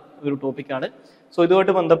ബന്ധപ്പെട്ടിട്ടുള്ള ഒരു ടോപ്പിക്കാണ്. സോ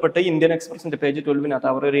ഇതുമായിട്ട് ബന്ധപ്പെട്ട് ഇന്ത്യൻ എക്സ്പ്രസിന്റെ പേജ് 12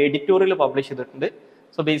 അവർ ഒരു എഡിറ്റോറിയൽ പബ്ലിഷ് ചെയ്തിട്ടുണ്ട്.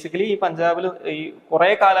 സോ ബേസിക്കലി ഈ പഞ്ചാബിൽ ഈ കുറെ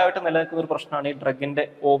കാലമായിട്ട് നിലനിൽക്കുന്ന ഒരു പ്രശ്നമാണ് ഈ ഡ്രഗിന്റെ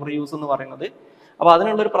ഓവർ യൂസ് എന്ന് പറയുന്നത്. അപ്പൊ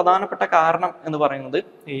അതിനുള്ള ഒരു പ്രധാനപ്പെട്ട കാരണം എന്ന് പറയുന്നത്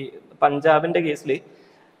ഈ പഞ്ചാബിന്റെ കേസിൽ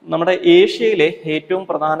നമ്മുടെ ഏഷ്യയിലെ ഏറ്റവും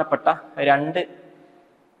പ്രധാനപ്പെട്ട 2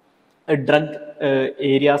 ഡ്രഗ്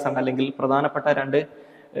ഏരിയാസ് ആണ്, അല്ലെങ്കിൽ പ്രധാനപ്പെട്ട 2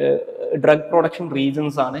 ഡ്രഗ് പ്രൊഡക്ഷൻ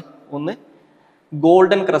റീജൻസ് ആണ്. ഒന്ന്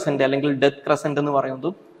ഗോൾഡൻ ക്രസന്റ് അല്ലെങ്കിൽ ഡെത്ത് ക്രസന്റ് എന്ന്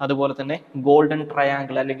പറയുന്നതും, അതുപോലെ തന്നെ ഗോൾഡൻ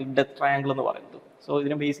ട്രയാങ്കിൾ അല്ലെങ്കിൽ ഡെത്ത് ട്രയാങ്കിൾ എന്ന് പറയുന്നതും. സോ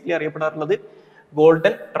ഇതിനെ ബേസിക്കലി അറിയപ്പെടാറുള്ളത്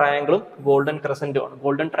ഗോൾഡൻ ട്രയാങ്കിളും ഗോൾഡൻ ക്രസന്റും ആണ്.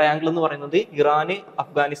 ഗോൾഡൻ ട്രയാങ്കിൾ എന്ന് പറയുന്നത് ഇറാന്,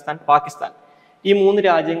 അഫ്ഗാനിസ്ഥാൻ, പാകിസ്ഥാൻ ഈ 3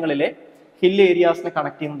 രാജ്യങ്ങളിലെ ഹിൽ ഏരിയാസിനെ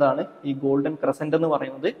കണക്ട് ചെയ്യുന്നതാണ് ഈ ഗോൾഡൻ ക്രസന്റ് എന്ന്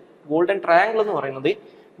പറയുന്നത്. ഗോൾഡൻ ട്രയാങ്കിൾ എന്ന് പറയുന്നത്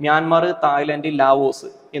മ്യാൻമാർ, തായ്ലാന്റ്, ലാവോസ്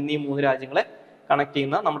എന്നീ 3 രാജ്യങ്ങളെ കണക്ട്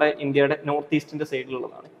ചെയ്യുന്ന നമ്മുടെ ഇന്ത്യയുടെ നോർത്ത് ഈസ്റ്റിന്റെ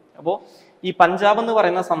സൈഡിലുള്ളതാണ്. അപ്പോൾ ഈ പഞ്ചാബ് എന്ന്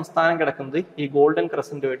പറയുന്ന സംസ്ഥാനം കിടക്കുന്നത് ഈ ഗോൾഡൻ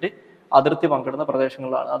ക്രസന്റുമായിട്ട് അതിർത്തി പങ്കിടുന്ന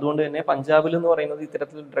പ്രദേശങ്ങളാണ്. അതുകൊണ്ട് തന്നെ പഞ്ചാബിൽ എന്ന് പറയുന്നത്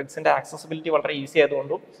ഇത്തരത്തിൽ ഡ്രഗ്സിന്റെ ആക്സസിബിലിറ്റി വളരെ ഈസി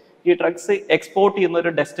ആയതുകൊണ്ടും ഈ ഡ്രഗ്സ് എക്സ്പോർട്ട് ചെയ്യുന്ന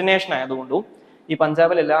ഒരു ഡെസ്റ്റിനേഷൻ ആയതുകൊണ്ടും ഈ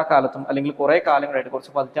പഞ്ചാബിൽ എല്ലാ കാലത്തും അല്ലെങ്കിൽ കുറെ കാലങ്ങളായിട്ട്,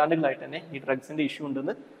 കുറച്ച് പതിറ്റാണ്ടുകളായിട്ട് തന്നെ ഈ ഡ്രഗ്സിന്റെ ഇഷ്യൂ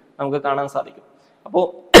ഉണ്ടെന്ന് നമുക്ക് കാണാൻ സാധിക്കും. അപ്പോൾ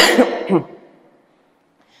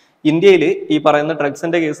ഇന്ത്യയിൽ ഈ പറയുന്ന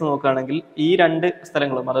ഡ്രഗ്സിന്റെ കേസ് നോക്കുകയാണെങ്കിൽ ഈ 2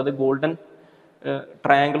 സ്ഥലങ്ങളും, അതായത് ഗോൾഡൻ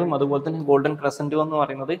ട്രയാങ്കിളും അതുപോലെ തന്നെ ഗോൾഡൻ ക്രസന്റും എന്ന്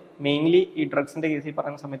പറയുന്നത് മെയിൻലി ഈ ഡ്രഗ്സിന്റെ കേസ് ഈ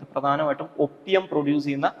പറയുന്ന സമയത്ത് പ്രധാനമായിട്ടും ഒപ്പിയം പ്രൊഡ്യൂസ്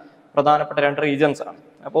ചെയ്യുന്ന പ്രധാനപ്പെട്ട 2 റീജൻസ് ആണ്.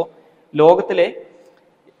 അപ്പോൾ ലോകത്തിലെ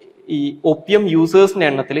ഈ ഒപ്പിയം യൂസേഴ്സിന്റെ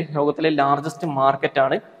എണ്ണത്തിൽ ലോകത്തിലെ ലാർജസ്റ്റ്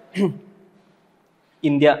മാർക്കറ്റാണ്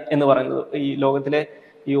ഇന്ത്യ എന്ന് പറയുന്നത്. ഈ ലോകത്തിലെ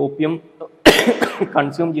ഈ ഒപ്പിയം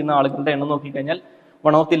കൺസ്യൂം ചെയ്യുന്ന ആളുകളുടെ എണ്ണം നോക്കിക്കഴിഞ്ഞാൽ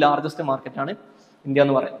വൺ ഓഫ് ദി ലാർജസ്റ്റ് മാർക്കറ്റാണ് ഇന്ത്യ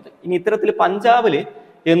എന്ന് പറയുന്നത്. ഇനി ഇത്തരത്തിൽ പഞ്ചാബിൽ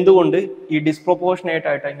എന്തുകൊണ്ട് ഈ ഡിസ്പ്രൊപ്പോർഷനേറ്റ്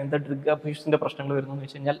ആയിട്ട് ഇങ്ങനത്തെ ഡ്രഗ് അബ്യൂസിന്റെ പ്രശ്നങ്ങൾ വരുന്നു എന്ന്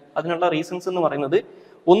വെച്ച് കഴിഞ്ഞാൽ അതിനുള്ള റീസൺസ് എന്ന് പറയുന്നത്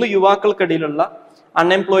ഒന്ന് യുവാക്കൾക്കിടയിലുള്ള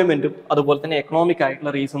അൺഎംപ്ലോയ്മെന്റും അതുപോലെ തന്നെ എക്കണോമിക്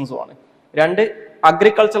ആയിട്ടുള്ള റീസൺസും ആണ്. 2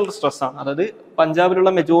 അഗ്രികൾച്ചറൽ സ്ട്രെസ് ആണ്. അതായത്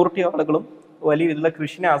പഞ്ചാബിലുള്ള മെജോറിറ്റി ആളുകളും വലിയ രീതിയിലുള്ള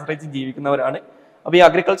കൃഷിനെ ആശ്രയിച്ച് ജീവിക്കുന്നവരാണ്. അപ്പൊ ഈ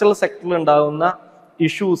അഗ്രികൾച്ചറൽ സെക്ടറിൽ ഉണ്ടാകുന്ന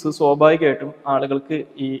ഇഷ്യൂസ് സ്വാഭാവികമായിട്ടും ആളുകൾക്ക്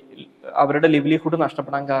ഈ അവരുടെ ലിവ്ലിഹുഡ്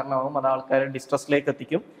നഷ്ടപ്പെടാൻ കാരണമാകും. അത് ആൾക്കാരെ ഡിസ്ട്രസ്സിലേക്ക്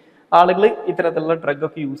എത്തിക്കും. ആളുകൾ ഇത്തരത്തിലുള്ള ഡ്രഗ്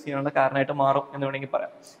ഒക്കെ യൂസ് ചെയ്യാനുള്ള കാരണമായിട്ട് മാറും എന്ന് വേണമെങ്കിൽ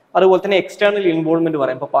പറയാം. അതുപോലെ തന്നെ എക്സ്റ്റേണൽ ഇൻവോൾവ്മെന്റ്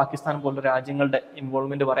പറയാം. ഇപ്പോൾ പാകിസ്ഥാൻ പോലുള്ള രാജ്യങ്ങളുടെ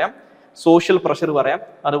ഇൻവോൾവ്മെന്റ് പറയാം, സോഷ്യൽ പ്രഷർ പറയാം.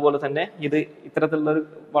 അതുപോലെ തന്നെ ഇത് ഇത്തരത്തിലുള്ള ഒരു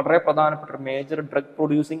വളരെ പ്രധാനപ്പെട്ട ഒരു മേജർ ഡ്രഗ്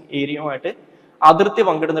പ്രൊഡ്യൂസിങ് ഏരിയയുമായിട്ട് അതിർത്തി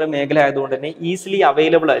പങ്കിടുന്ന ഒരു മേഖല ആയതുകൊണ്ട് തന്നെ ഈസിലി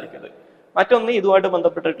അവൈലബിൾ ആയിരിക്കും. മറ്റൊന്ന് ഇതുമായിട്ട്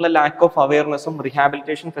ബന്ധപ്പെട്ടിട്ടുള്ള ലാക്ക് ഓഫ് അവയർനെസ്സും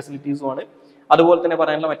റിഹാബിലിറ്റേഷൻ ഫെസിലിറ്റീസും ആണ്. അതുപോലെ തന്നെ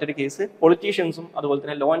പറയാനുള്ള മറ്റൊരു കേസ് പൊളിറ്റീഷ്യൻസും അതുപോലെ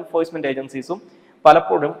തന്നെ ലോ എൻഫോഴ്സ്മെന്റ് ഏജൻസീസും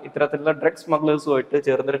പലപ്പോഴും ഇത്തരത്തിലുള്ള ഡ്രഗ് സ്മഗ്ലേഴ്സുമായിട്ട്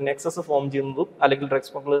ചേർന്നൊരു നെക്സസ് ഫോം ചെയ്യുന്നതും അല്ലെങ്കിൽ ഡ്രഗ്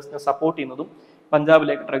സ്മഗ്ലേഴ്സിനെ സപ്പോർട്ട് ചെയ്യുന്നതും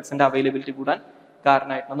പഞ്ചാബിലേക്ക് ഡ്രഗ്സിന്റെ അവൈലബിലിറ്റി കൂടാൻ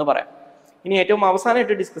കാരണമായിട്ടെന്ന് പറയാം. ഇനി ഏറ്റവും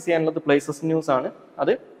അവസാനമായിട്ട് ഡിസ്കസ് ചെയ്യാനുള്ളത് പ്ലേസസ് ന്യൂസ് ആണ്.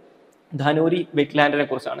 അത് ധനൂരി വെറ്റ്ലാൻഡിനെ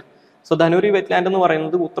കുറിച്ചാണ്. സോ ധനൂരി വെറ്റ്ലാൻഡ് എന്ന്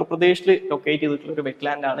പറയുന്നത് ഉത്തർപ്രദേശിൽ ലൊക്കേറ്റ് ചെയ്തിട്ടുള്ള ഒരു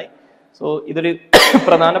വെറ്റ്ലാൻഡ് ആണ്. സോ ഇതൊരു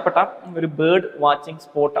പ്രധാനപ്പെട്ട ഒരു ബേർഡ് വാച്ചിങ്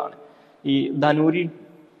സ്പോട്ടാണ്. ഈ ധനൂരി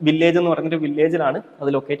വില്ലേജ് എന്ന് പറഞ്ഞൊരു വില്ലേജിലാണ് അത്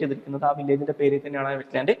ലൊക്കേറ്റ് ചെയ്തിരിക്കുന്നത്. ആ വില്ലേജിന്റെ പേരിൽ തന്നെയാണ്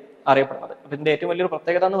വെറ്റ്ലാൻഡ് അറിയപ്പെടുന്നത്. അപ്പൊ ഇതിന്റെ ഏറ്റവും വലിയൊരു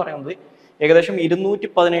പ്രത്യേകത എന്ന് പറയുന്നത് ഏകദേശം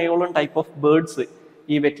 217 ടൈപ്പ് ഓഫ് ബേർഡ്സ്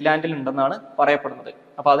ഈ വെറ്റ്ലാൻഡിൽ ഉണ്ടെന്നാണ് പറയപ്പെടുന്നത്.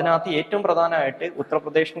 അപ്പൊ അതിനകത്ത് ഏറ്റവും പ്രധാനമായിട്ട്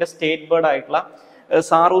ഉത്തർപ്രദേശിന്റെ സ്റ്റേറ്റ് ബേർഡ് ആയിട്ടുള്ള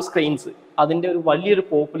സാറൂസ് ക്രെയിൻസ്, അതിന്റെ ഒരു വലിയൊരു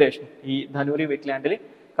പോപ്പുലേഷൻ ഈ ധനൂരി വെറ്റ്ലാൻഡിൽ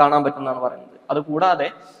കാണാൻ പറ്റുന്നതാണ് പറയുന്നത്. അതുകൂടാതെ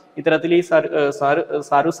ഇത്തരത്തിൽ ഈ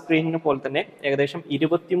സാറൂസ് ക്രെയിനിനെ പോലെ തന്നെ ഏകദേശം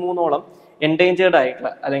 23ഓളം എൻഡേഞ്ചേർഡ്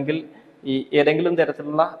ആയിട്ടുള്ള അല്ലെങ്കിൽ ഈ ഏതെങ്കിലും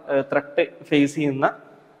തരത്തിലുള്ള ത്രെട്ട് ഫേസ് ചെയ്യുന്ന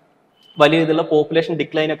വലിയ രീതിയിലുള്ള പോപ്പുലേഷൻ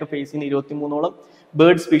ഡിക്ലൈൻ ഒക്കെ ഫേസ് ചെയ്യുന്ന 23ഓളം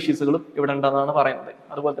ബേർഡ് സ്പീഷീസുകളും ഇവിടെ ഉണ്ടെന്നാണ് പറയുന്നത്.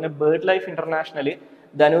 അതുപോലെ തന്നെ ബേർഡ് ലൈഫ് ഇന്റർനാഷണല്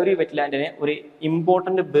ധനൂരി വെറ്റ്ലാൻഡിനെ ഒരു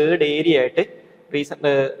ഇമ്പോർട്ടന്റ് ബേർഡ് ഏരിയ ആയിട്ട്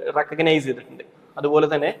റെക്കഗ്നൈസ് ചെയ്തിട്ടുണ്ട്. അതുപോലെ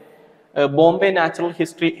തന്നെ ബോംബെ നാച്ചുറൽ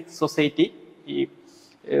ഹിസ്റ്ററി സൊസൈറ്റി ഈ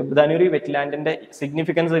ധനൂരി വെറ്റ്ലാൻഡിന്റെ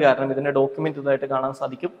സിഗ്നിഫിക്കൻസ് കാരണം ഇതിന്റെ ഡോക്യുമെന്റ് ഇതായിട്ട് കാണാൻ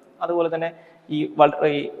സാധിക്കും. അതുപോലെ തന്നെ ഈ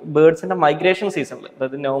ബേർഡ്സിന്റെ മൈഗ്രേഷൻ സീസണിൽ,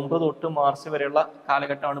 അതായത് നവംബർ തൊട്ട് മാർച്ച് വരെയുള്ള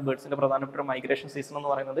കാലഘട്ടമാണ് ബേർഡ്സിന്റെ പ്രധാനപ്പെട്ട മൈഗ്രേഷൻ സീസൺ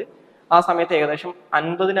എന്ന് പറയുന്നത്. ആ സമയത്ത് ഏകദേശം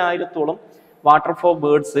 50,000-ഓളം വാട്ടർഫോ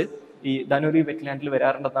ബേർഡ്സ് ഈ ധനൂരി വെറ്റ്ലാൻഡിൽ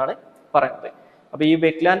വരാറുണ്ടെന്നാണ് പറയുന്നത്. അപ്പൊ ഈ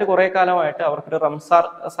വെറ്റ്ലാൻഡ് കുറെ കാലമായിട്ട് അവർക്കൊരു റംസാർ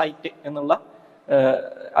സൈറ്റ് എന്നുള്ള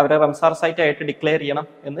അവരെ റംസാർ സൈറ്റ് ആയിട്ട് ഡിക്ലെയർ ചെയ്യണം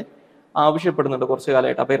എന്ന് ആവശ്യപ്പെടുന്നുണ്ട് കുറച്ച്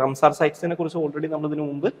കാലമായിട്ട്. അപ്പൊ ഈ റംസാർ സൈറ്റ്സിനെ കുറിച്ച് ഓൾറെഡി നമ്മൾ ഇതിനു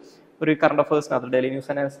മുമ്പ് ഒരു കറണ്ട് അഫേഴ്സിനകത്ത് ഡെയിലി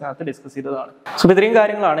ന്യൂസ് അനാലിസിനകത്ത് ഡിസ്കസ് ചെയ്തതാണ്. സോ ഇത്രയും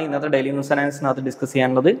കാര്യങ്ങളാണ് ഇന്നത്തെ ഡെയിലി ന്യൂസ് അനാലിസിനകത്ത് ഡിസ്കസ്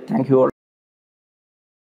ചെയ്യാനുള്ളത്. Thank you all.